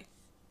every day.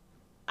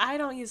 I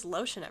don't use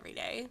lotion every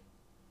day.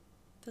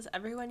 Does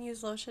everyone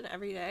use lotion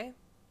every day?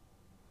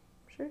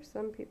 I'm sure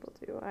some people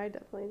do. I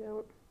definitely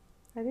don't.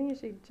 I think you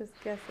should just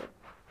guess it.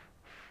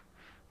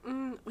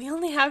 We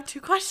only have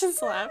 2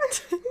 questions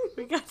left.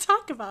 We gotta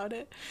talk about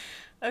it.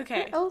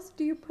 Okay. What else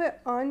do you put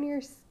on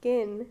your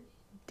skin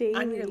daily?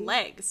 On your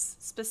legs,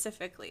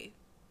 specifically.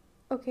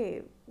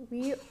 Okay,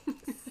 you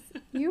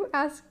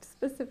asked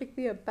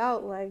specifically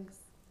about legs,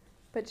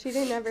 but she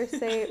didn't ever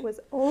say it was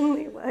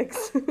only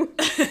legs. I'm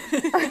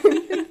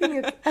thinking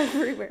it's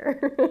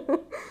everywhere.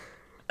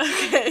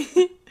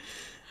 Okay.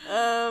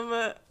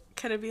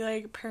 Could it be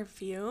like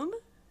perfume?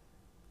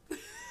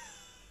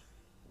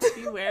 Do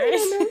you wear I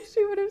don't know it? if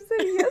she would have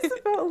said yes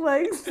about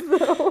legs,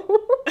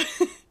 though.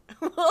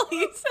 Well,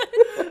 you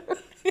said.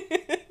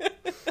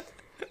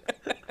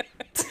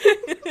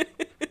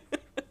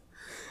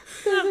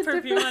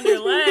 Perfume on your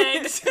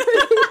legs.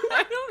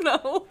 I don't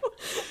know.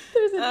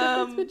 There's a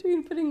difference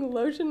between putting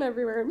lotion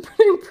everywhere and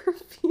putting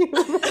perfume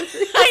everywhere.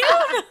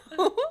 I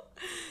don't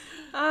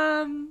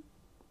know.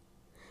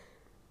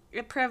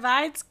 It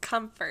provides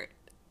comfort,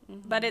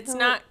 but it's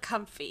not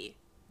comfy.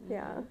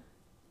 Yeah.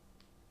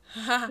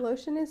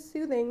 Lotion is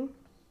soothing.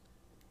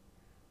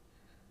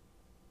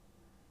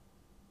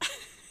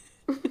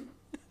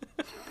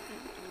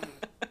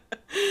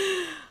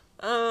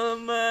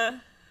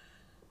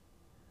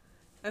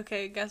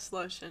 Okay, guess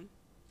lotion.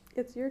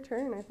 It's your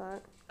turn, I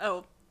thought.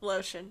 Oh,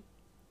 lotion.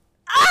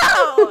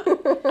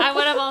 Oh! I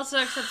would have also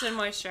accepted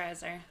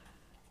moisturizer.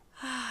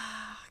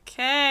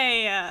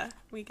 Okay,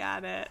 we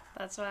got it.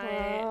 That's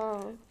why.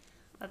 Wow.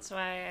 That's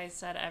why I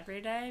said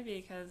every day,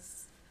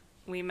 because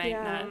we might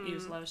not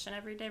use lotion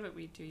every day, but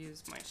we do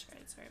use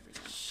moisturizer every day.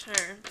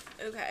 Sure.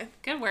 Okay.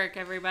 Good work,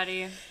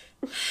 everybody.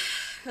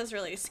 I was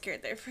really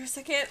scared there for a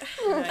second.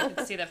 I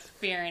could see the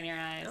fear in your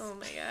eyes. Oh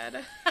my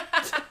god.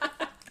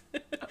 All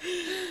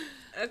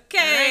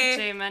Okay. right,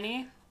 J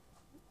Money.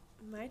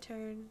 My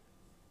turn.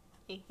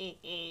 Oh,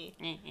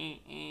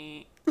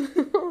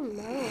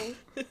 no.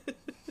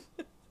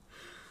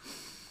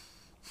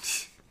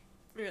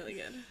 Really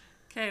good.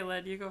 Okay,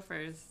 Lyd, you go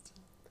first.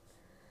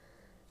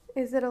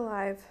 Is it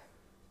alive?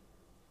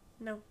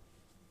 No.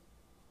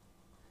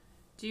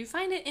 Do you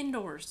find it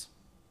indoors?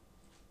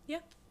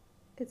 Yep.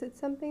 Is it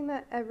something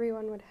that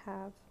everyone would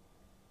have?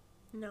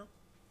 No.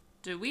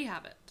 Do we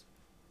have it?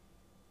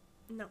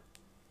 No.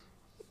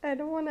 I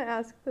don't want to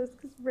ask this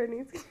because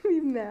Brittany's going to be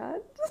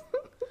mad.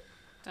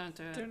 Don't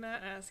do it. Do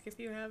not ask if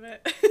you have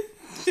it.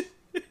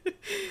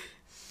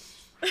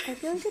 I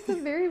feel like it's a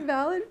very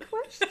valid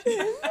question.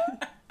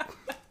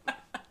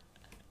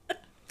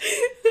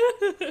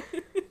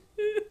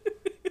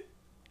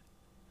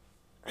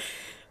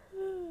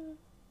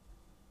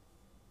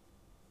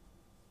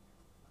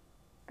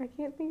 I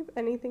can't think of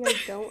anything I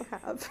don't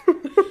have.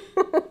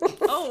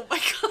 Oh my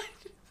god.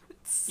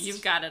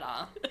 You've got it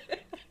all.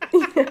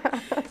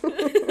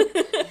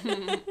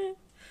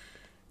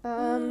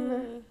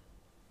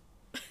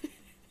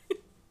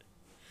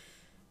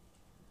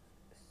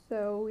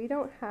 So we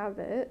don't have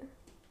it,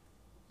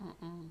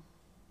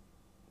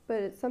 but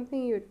it's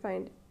something you would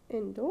find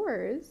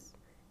indoors.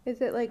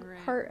 Is it like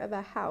Right. part of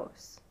a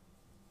house?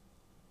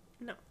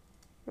 No.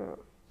 Oh,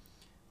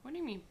 What do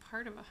you mean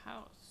part of a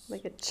house?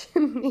 like a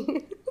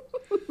chimney.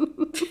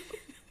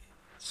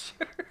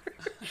 Sure.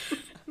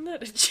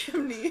 Not a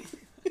chimney.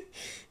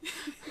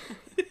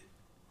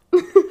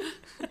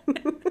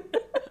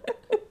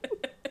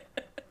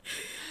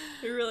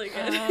 You're really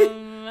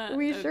good.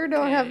 We sure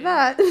don't have okay.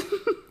 that.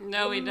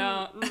 No, we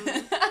don't.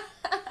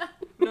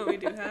 No, we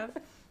do have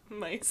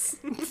mice.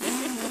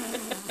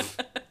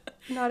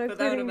 Not But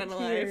that would have according been to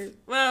alive. your...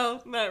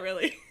 Well, not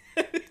really.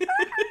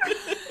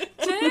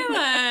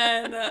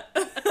 Jalen!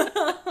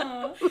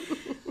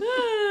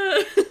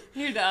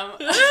 You're dumb.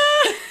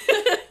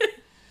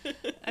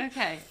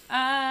 Okay.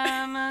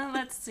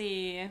 Let's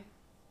see.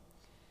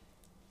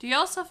 Do you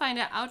also find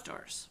it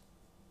outdoors?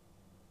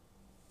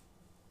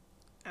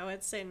 I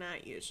would say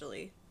not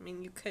usually. I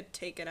mean, you could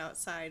take it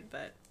outside,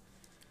 but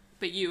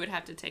But you would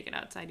have to take it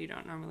outside. You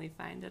don't normally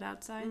find it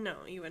outside?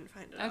 no, you wouldn't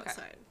find it Okay.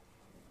 outside.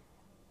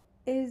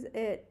 Is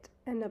it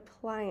an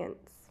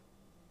appliance?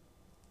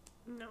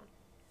 No.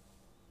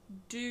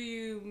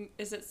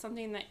 is it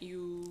something that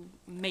you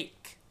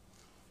make?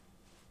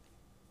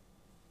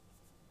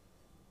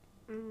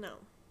 No.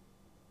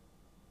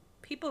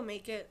 People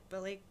make it,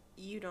 but, like,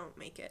 you don't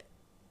make it.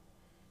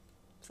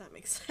 Does that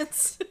make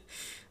sense?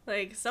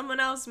 Like, someone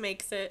else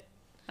makes it.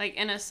 Like,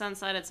 in a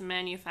sense that it's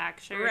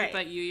manufactured, Right.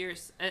 but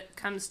it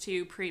comes to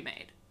you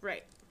pre-made.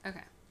 Right.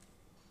 Okay.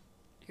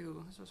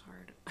 Ew, this was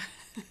hard.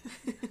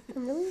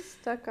 I'm really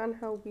stuck on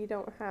how we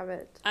don't have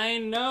it. I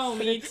know,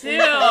 me It's too.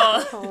 in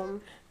our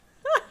home.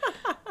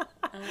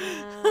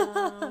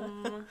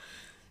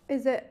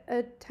 Is it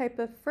a type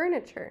of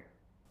furniture?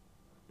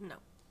 No.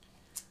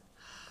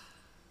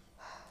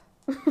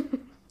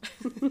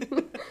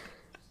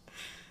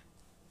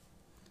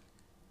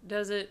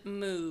 Does it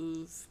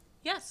move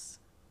Yes.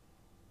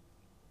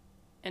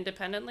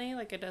 independently?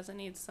 Like, it doesn't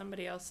need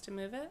somebody else to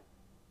move it?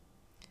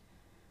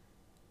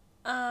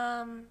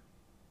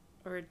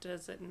 Or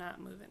does it not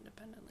move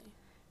independently?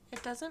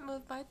 It doesn't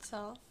move by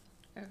itself,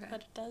 Okay.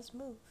 but it does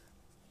move.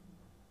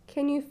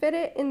 Can you fit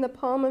it in the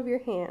palm of your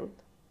hand?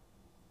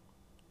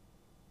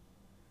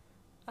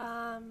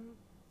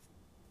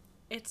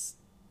 It's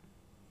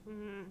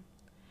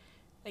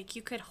like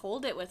you could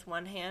hold it with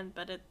one hand,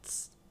 but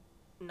it's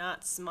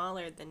not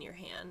smaller than your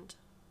hand.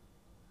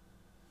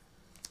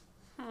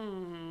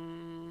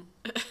 I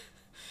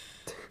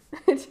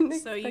didn't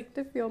So you- expect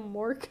to feel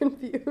more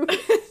confused.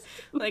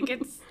 Like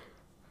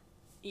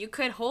you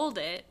could hold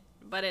it,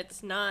 but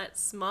it's not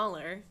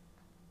smaller.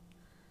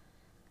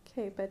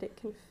 Okay, but it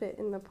can fit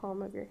in the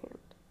palm of your hand.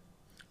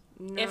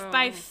 No. If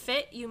by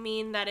fit you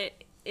mean that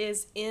it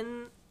is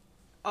in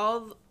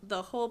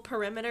the whole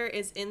perimeter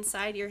is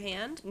inside your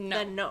hand, No.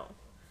 then no.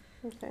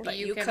 Okay. But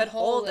you you can could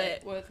hold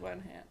it. with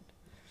one hand.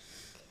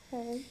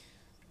 Okay.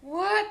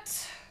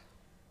 What?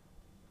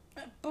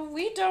 But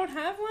we don't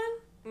have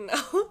one?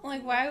 No.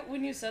 Like, why,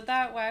 when you said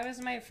that, why was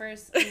my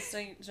first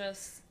instinct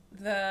just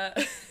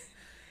the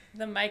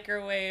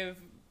microwave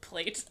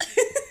plate?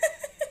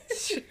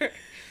 Sure.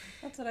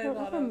 That's what I I don't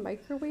thought have a of.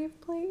 microwave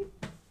plate.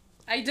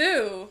 I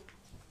do,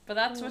 but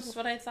that's just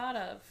what I thought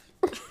of.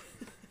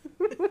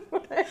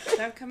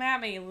 Don't come at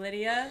me,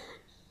 Lydia.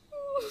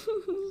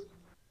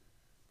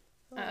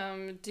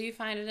 Do you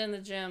find it in the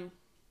gym?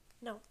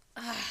 No.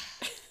 I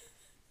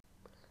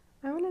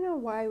want to know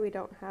why we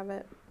don't have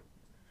it.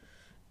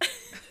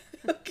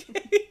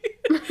 Okay.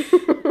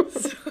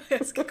 So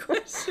ask a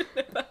question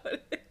about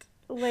it.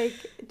 Like,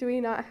 do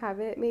we not have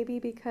it maybe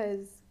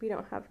because we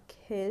don't have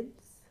kids?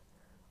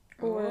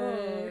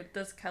 Or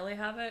does Kelly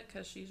have it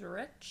because she's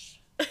rich?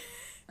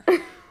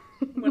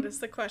 What is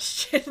the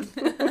question?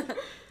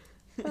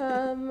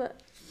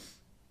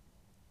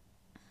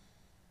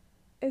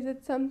 is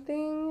it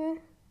something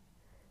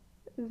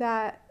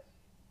that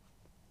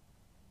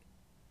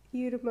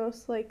you'd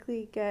most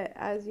likely get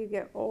as you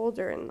get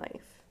older in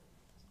life?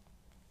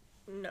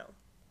 No.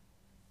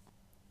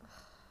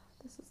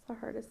 This is the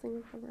hardest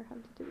thing I've ever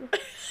had to do.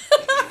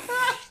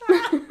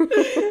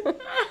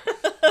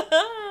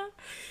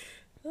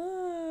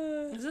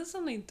 Is this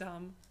something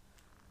dumb?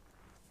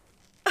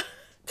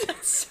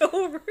 That's so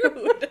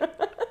rude.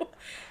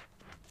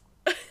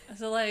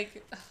 Is it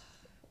like...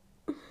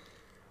 I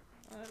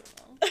don't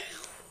know.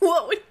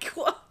 What would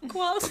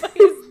qualify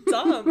as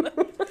dumb? A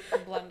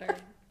blender.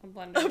 A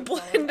blender. A would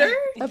qualify. blender?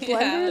 A blender is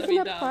that'd be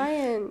an dumb.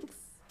 appliance.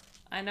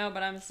 I know,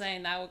 but I'm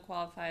saying that would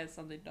qualify as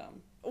something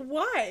dumb.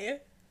 Why?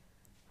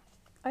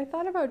 I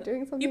thought about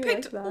doing something You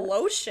picked like that.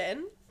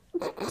 lotion.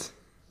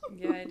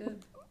 Yeah, I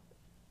did.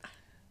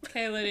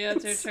 Okay, Lydia,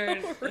 it's your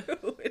turn. So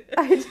rude.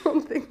 I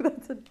don't think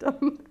that's a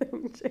dumb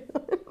thing,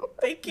 Jalen.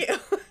 Thank you.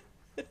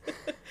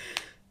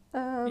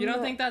 You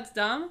don't think that's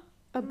dumb?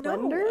 a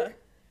blender?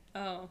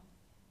 Oh.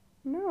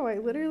 No, I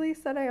literally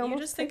said I You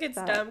almost just think picked it's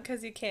that. dumb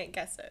because you can't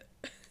guess it.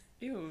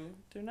 Ew,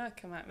 do not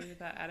come at me with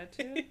that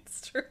attitude.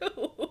 It's true.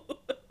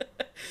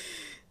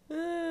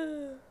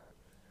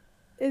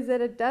 Is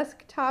it a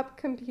desktop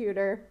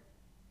computer?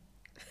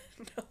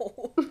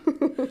 No.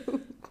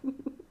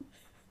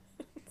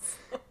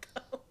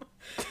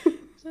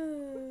 So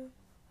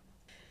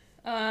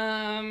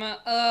dumb.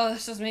 Oh,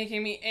 this is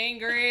making me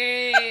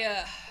angry.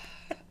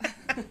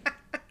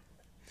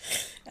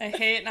 I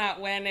hate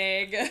not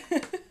winning.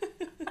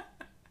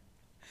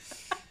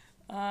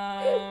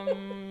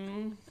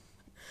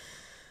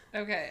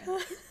 Okay.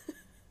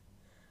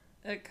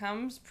 It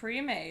comes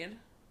pre-made.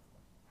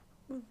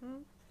 Mm-hmm.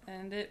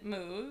 And it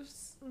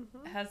moves.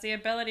 Mm-hmm. It has the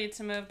ability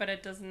to move, but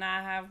it does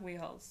not have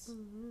wheels.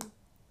 Mm-hmm.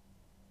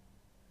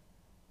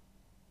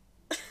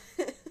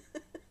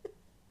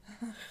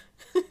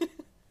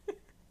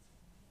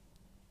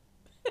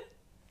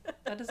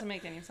 That doesn't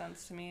make any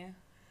sense to me.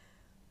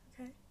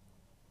 Okay.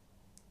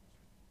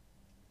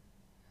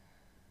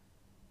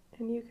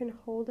 And you can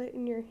hold it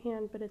in your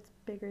hand, but it's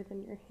bigger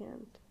than your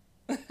hand.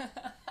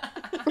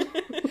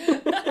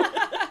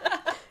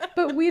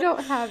 But we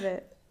don't have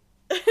it.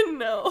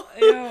 No.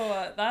 Ew,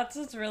 that's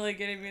what's really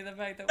getting me, the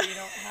fact that we don't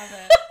have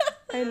it.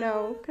 I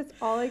know, because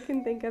all I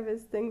can think of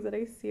is things that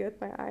I see with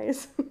my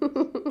eyes.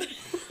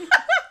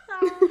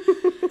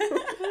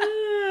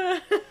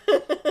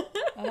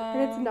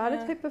 And it's not a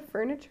type of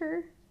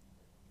furniture.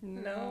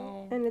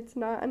 No. And it's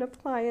not an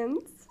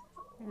appliance.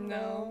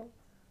 No.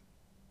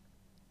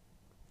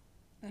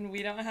 And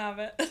we don't have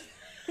it.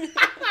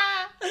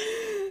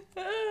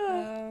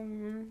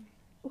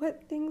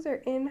 What things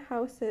are in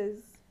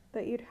houses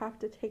that you'd have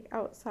to take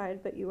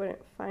outside but you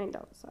wouldn't find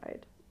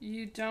outside?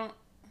 You don't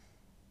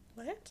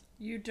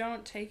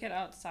take it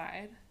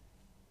outside.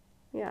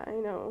 Yeah, I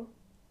know.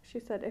 She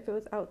said if it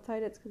was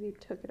outside, it's because you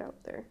took it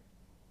out there.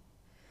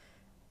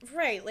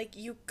 Right, like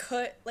you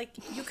could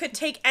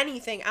take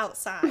anything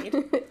outside.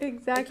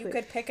 Exactly. Like you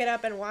could pick it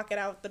up and walk it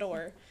out the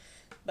door,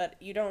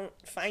 but you don't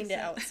find it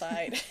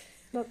outside.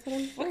 That's what I'm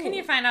saying. What can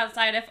you find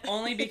outside if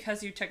only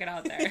because you took it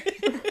out there?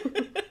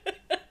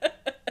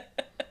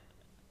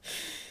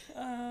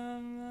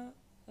 Ugh.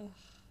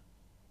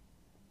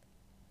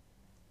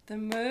 The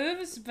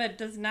moves but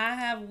does not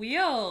have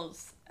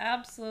wheels.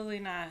 Absolutely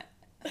not.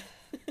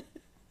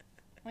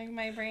 Like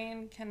my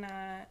brain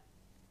cannot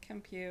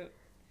compute.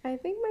 I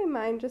think my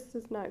mind just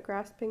is not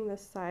grasping the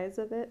size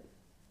of it.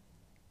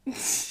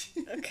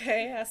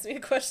 Okay, ask me a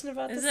question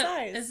about the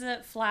size. Is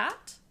it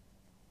flat?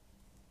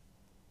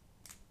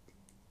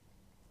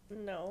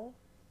 No.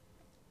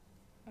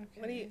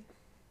 Okay.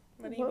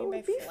 What do you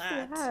mean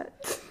by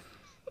flat?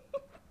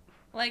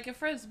 Like a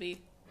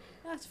frisbee.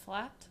 That's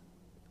flat.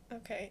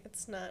 Okay,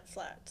 it's not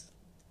flat.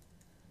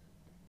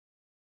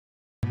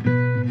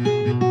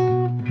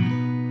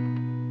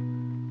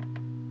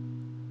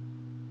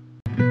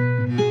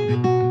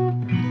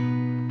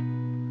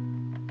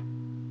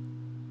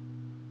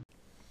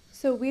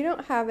 So we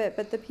don't have it,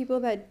 but the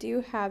people that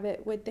do have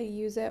it, would they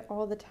use it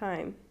all the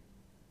time?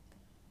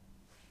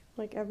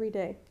 Like every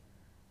day?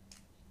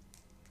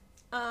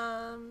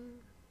 No.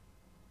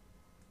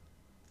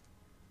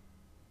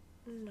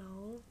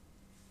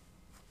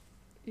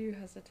 You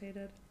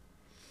hesitated.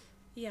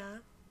 Yeah.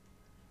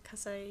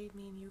 'Cause I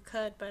mean you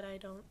could, but I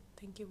don't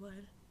think you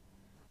would.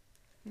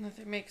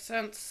 Nothing makes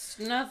sense.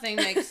 Nothing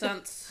makes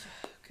sense.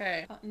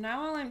 Okay.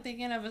 Now all I'm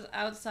thinking of is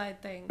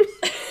outside things.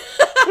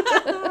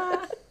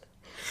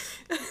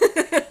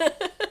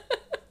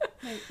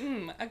 Like,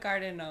 a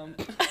garden gnome.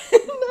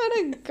 Not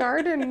a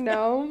garden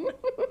gnome.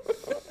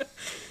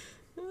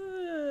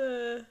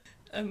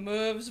 It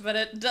moves, but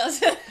it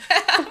doesn't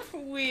have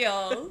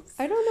wheels.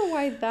 I don't know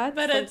why that's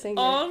But it's something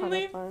you're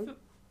only... caught up on.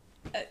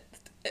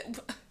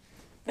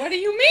 What do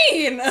you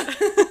mean?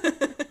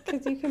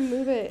 Because you can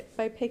move it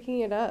by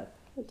picking it up.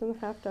 It doesn't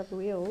have to have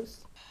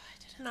wheels.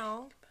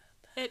 No.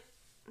 It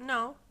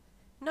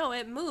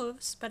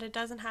moves, but it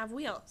doesn't have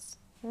wheels.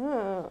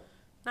 Oh.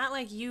 Not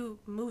like you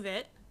move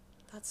it.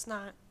 That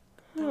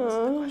wasn't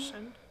the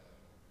question.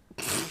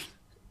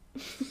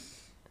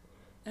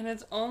 And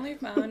it's only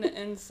found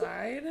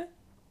inside?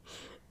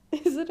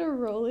 Is it a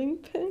rolling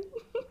pin?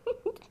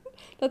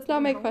 That's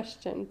not my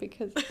question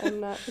because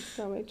it's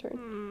not my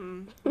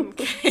turn.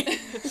 Okay.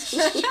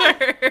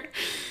 Sure.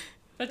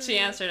 But she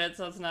answered it,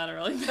 so it's not a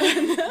rolling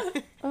pin.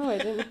 Oh, I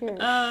didn't hear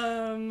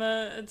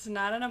it. It's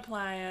not an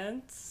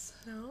appliance.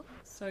 No.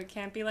 So it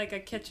can't be like a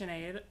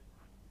KitchenAid.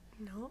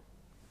 No.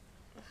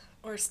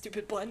 Or a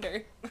stupid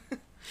blender.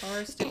 Or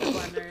a stupid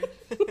blender.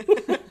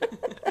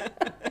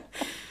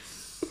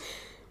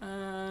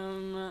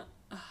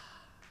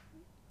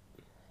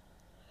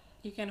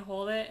 You can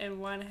hold it in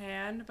one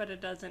hand, but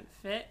it doesn't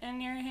fit in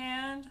your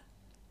hand.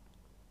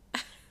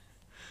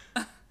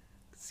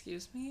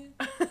 Excuse me?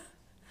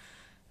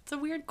 It's a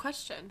weird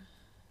question.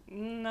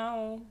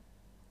 No.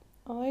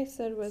 All I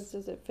said was,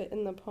 does it fit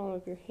in the palm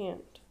of your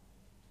hand?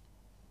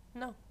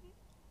 No.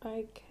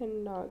 I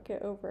cannot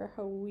get over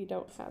how we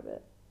don't have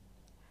it.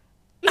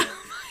 Oh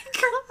my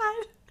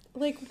god.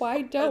 Like,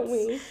 why don't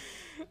we?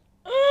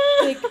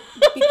 Like,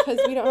 because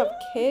we don't have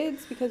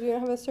kids? Because we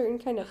don't have a certain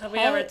kind of Have pet?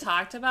 we ever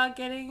talked about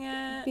getting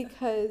it?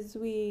 Because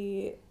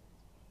we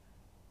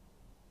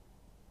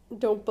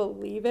don't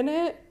believe in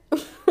it?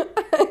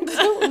 I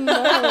don't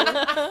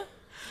know.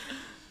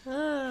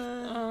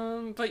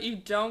 But you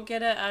don't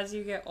get it as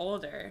you get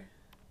older.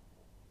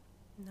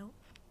 No.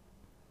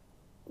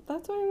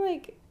 That's why I'm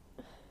like,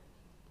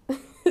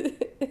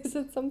 is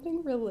it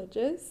something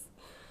religious?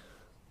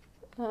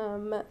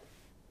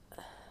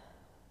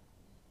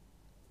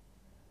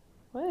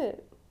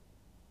 What?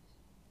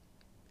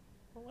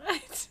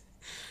 What?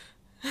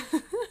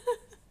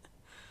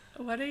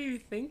 What are you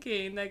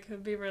thinking that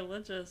could be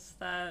religious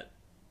that...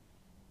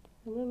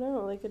 I don't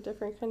know, like a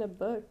different kind of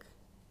book.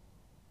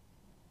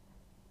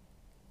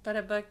 But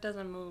a book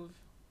doesn't move.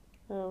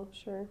 Oh,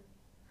 sure.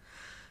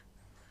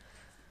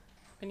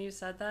 When you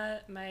said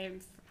that, my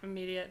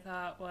immediate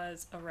thought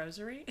was a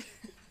rosary.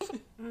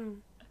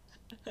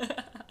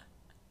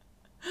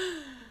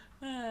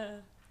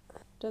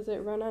 Does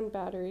it run on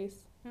batteries?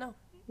 No.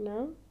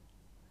 No?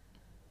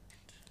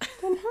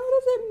 Then how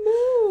does it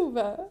move?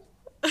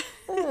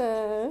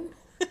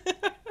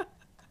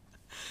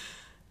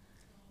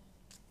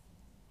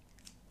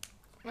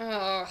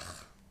 Ugh.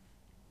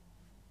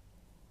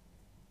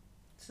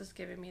 This is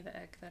giving me the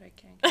ick that I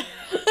can't get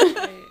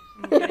out.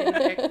 I'm getting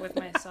the ick with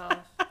myself.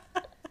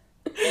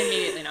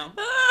 Immediately no.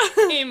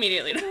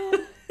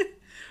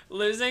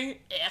 Losing?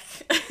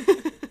 Ick.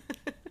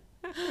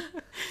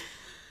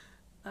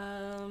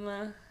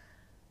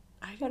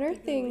 What are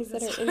things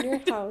that are in your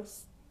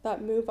house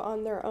that move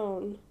on their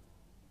own?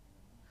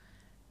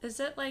 Is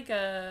it like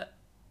a...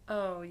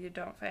 Oh, you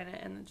don't find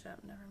it in the gym.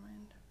 Never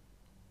mind.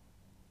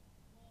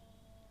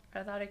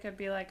 I thought it could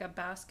be like a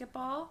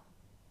basketball.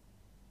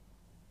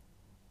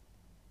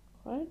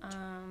 What?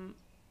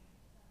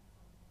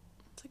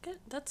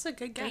 That's a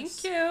good guess.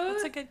 Thank you.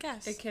 That's a good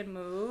guess. It can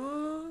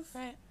move.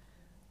 Right.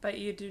 But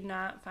you do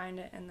not find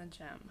it in the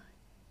gym.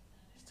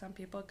 Some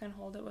people can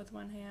hold it with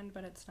one hand,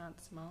 but it's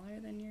not smaller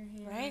than your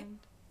hand. Right.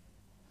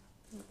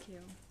 Thank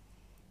you.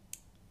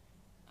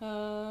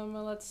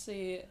 Let's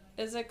see.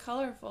 Is it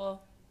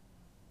colorful?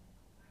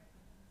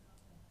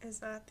 Is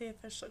that the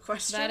official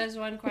question? That is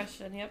one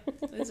question, yep.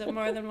 Is it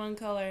more than one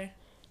color?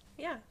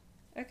 Yeah.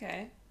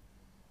 Okay.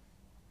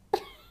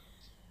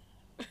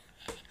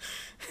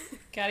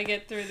 Gotta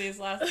get through these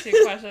last two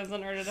questions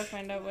in order to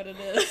find out what it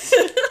is.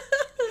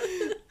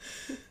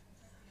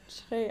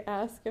 Should I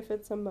ask if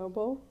it's a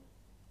mobile?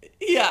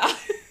 Yeah.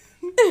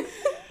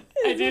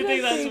 I do it think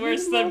a that's baby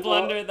worse than mobile?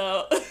 Blender,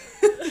 though.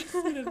 Is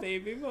it a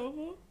baby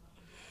mobile?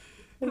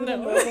 Is it a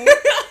No. mobile?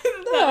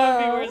 That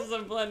would be worse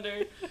than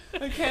Blender.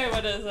 Okay,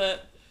 what is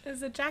it?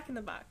 Is it Jack in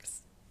the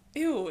Box?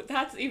 Ew,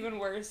 that's even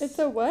worse. It's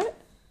a what?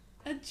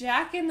 A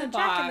Jack in the Box.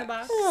 Jack in the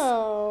Box.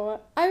 Oh,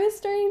 I was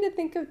starting to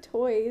think of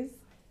toys.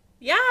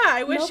 Yeah,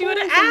 I wish you would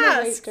Mobile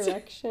have is asked. in the right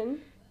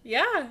direction.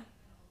 Yeah.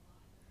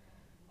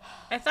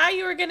 I thought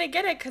you were gonna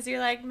get it because you're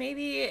like,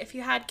 maybe if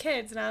you had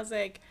kids, and I was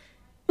like,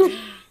 and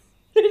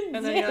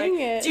then you're Dang like,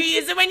 it. do you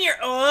use it when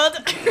you're old?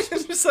 I'm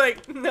just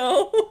like,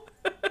 no.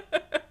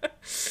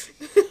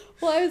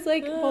 Well, I was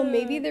like, well,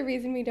 maybe the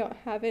reason we don't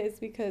have it is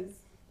because,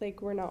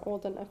 like, we're not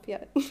old enough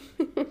yet.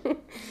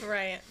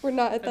 Right. We're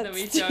not at But that then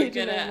we stage don't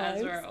get in it our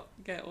as lives.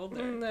 we get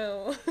older.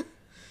 No.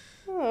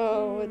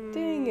 Oh,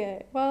 dang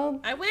it. Well,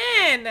 I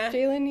win.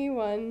 Jalen, you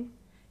won.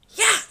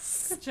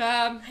 Yes. Good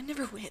job. I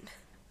never win.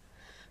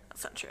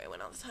 That's not true. I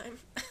win all the time.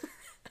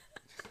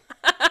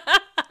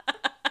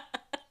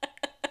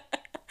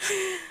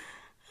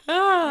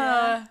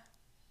 Yeah.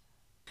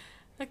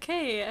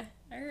 Okay.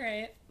 All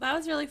right. That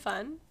was really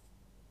fun.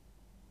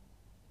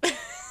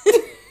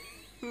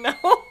 No,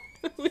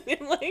 we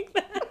didn't like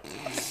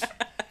that.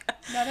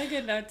 Not a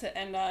good note to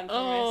end on for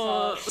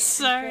Oh, myself.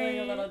 sorry. I'm feeling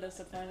a little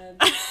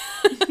disappointed.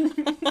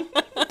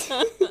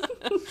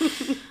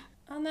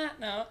 On that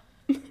note,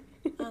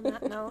 On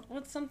that note,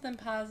 what's something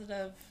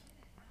positive?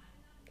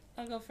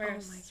 I'll go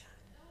first.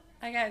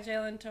 Oh my God. I got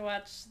Jalen to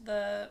watch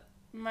the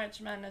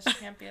March Madness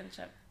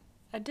Championship.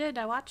 I did.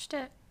 I watched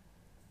it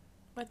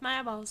with my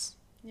eyeballs.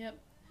 Yep.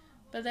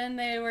 But then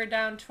they were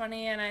down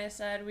 20 and I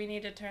said, we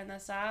need to turn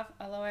this off.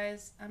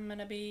 Otherwise, I'm going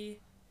to be...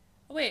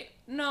 Oh, wait.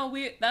 No,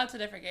 that's a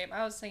different game.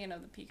 I was thinking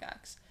of the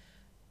Peacocks.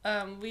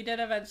 We did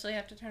eventually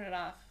have to turn it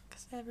off.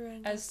 Because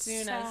everyone As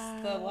soon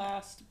as the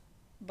last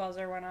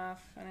buzzer went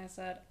off. And I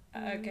said,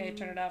 okay,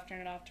 turn it off, turn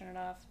it off, turn it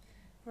off.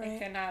 I Right.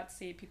 cannot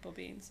see people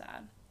being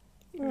sad.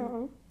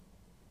 Oh.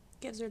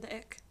 Gives her the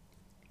ick.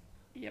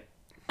 Yep.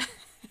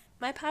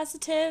 My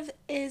positive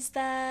is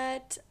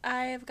that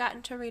I've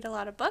gotten to read a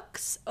lot of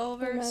books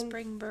over Amen.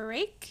 spring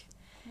break.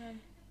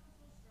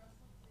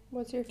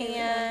 What's your favorite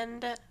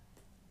one?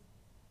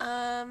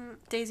 And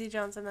Daisy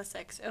Jones and the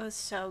Six. It was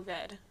so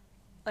good.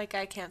 Like,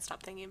 I can't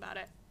stop thinking about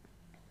it.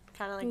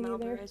 Kind of like Me Mel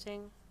neither.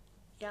 Brewsing.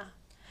 Yeah.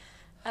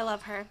 I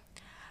love her.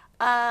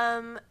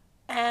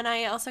 And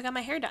I also got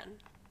my hair done.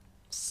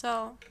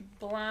 So,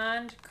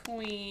 Blonde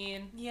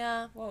Queen.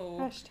 yeah. Whoa.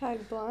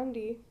 Hashtag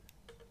Blondie.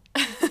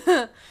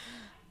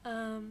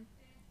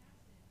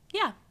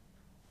 Yeah.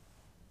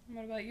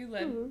 What about you,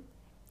 Lynn?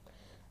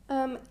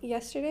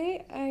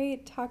 Yesterday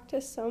I talked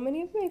to so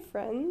many of my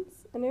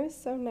friends and it was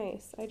so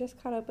nice. I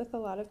just caught up with a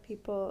lot of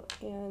people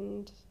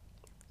and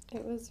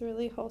it was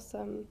really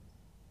wholesome.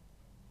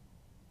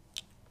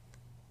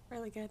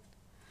 Really good.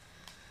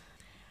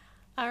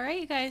 All right,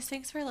 you guys,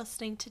 thanks for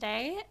listening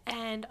today.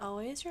 And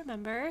always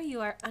remember,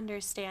 you are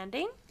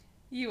understanding.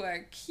 You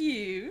are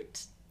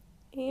cute.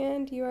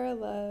 And you are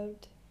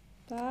loved.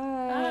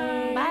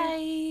 Bye.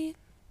 Bye.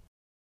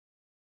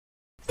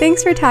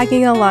 Thanks for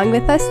tagging along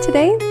with us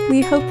today.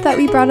 We hope that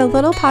we brought a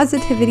little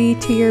positivity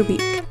to your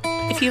week.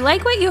 If you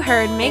like what you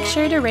heard, make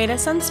sure to rate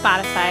us on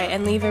Spotify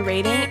and leave a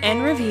rating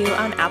and review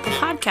on Apple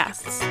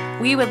Podcasts.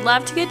 We would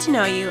love to get to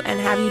know you and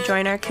have you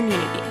join our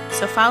community.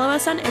 So follow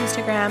us on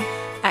Instagram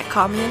at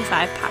Call Me in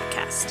 5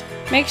 Podcast.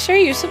 Make sure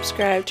you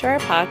subscribe to our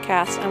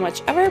podcast on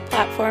whichever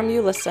platform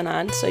you listen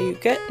on so you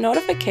get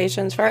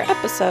notifications for our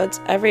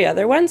episodes every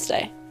other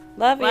Wednesday.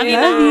 Love you. Love you.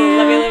 Love you,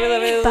 love you, love you,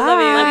 love you, Bye.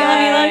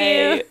 love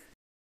you, love you.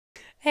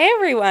 Hey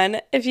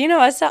everyone, if you know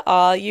us at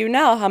all, you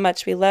know how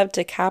much we love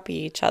to copy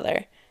each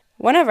other.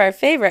 One of our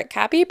favorite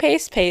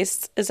copy-paste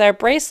pastes is our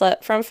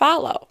bracelet from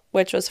Follow,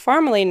 which was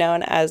formerly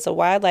known as the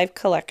Wildlife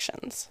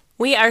Collections.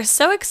 We are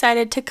so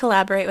excited to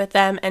collaborate with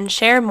them and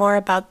share more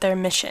about their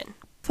mission.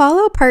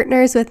 Follow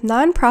partners with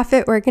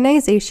nonprofit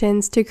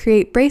organizations to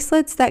create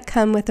bracelets that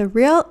come with a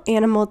real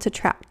animal to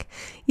track.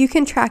 You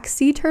can track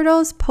sea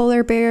turtles,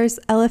 polar bears,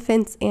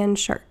 elephants, and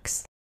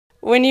sharks.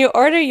 When you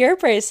order your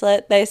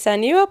bracelet, they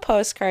send you a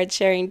postcard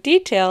sharing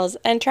details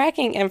and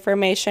tracking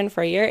information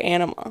for your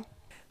animal.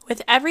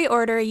 With every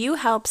order, you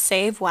help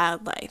save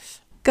wildlife.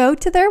 Go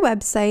to their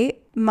website,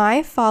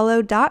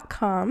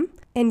 myfollow.com,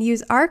 and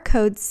use our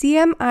code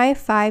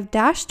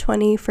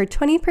CMI5-20 for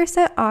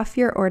 20% off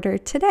your order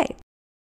today.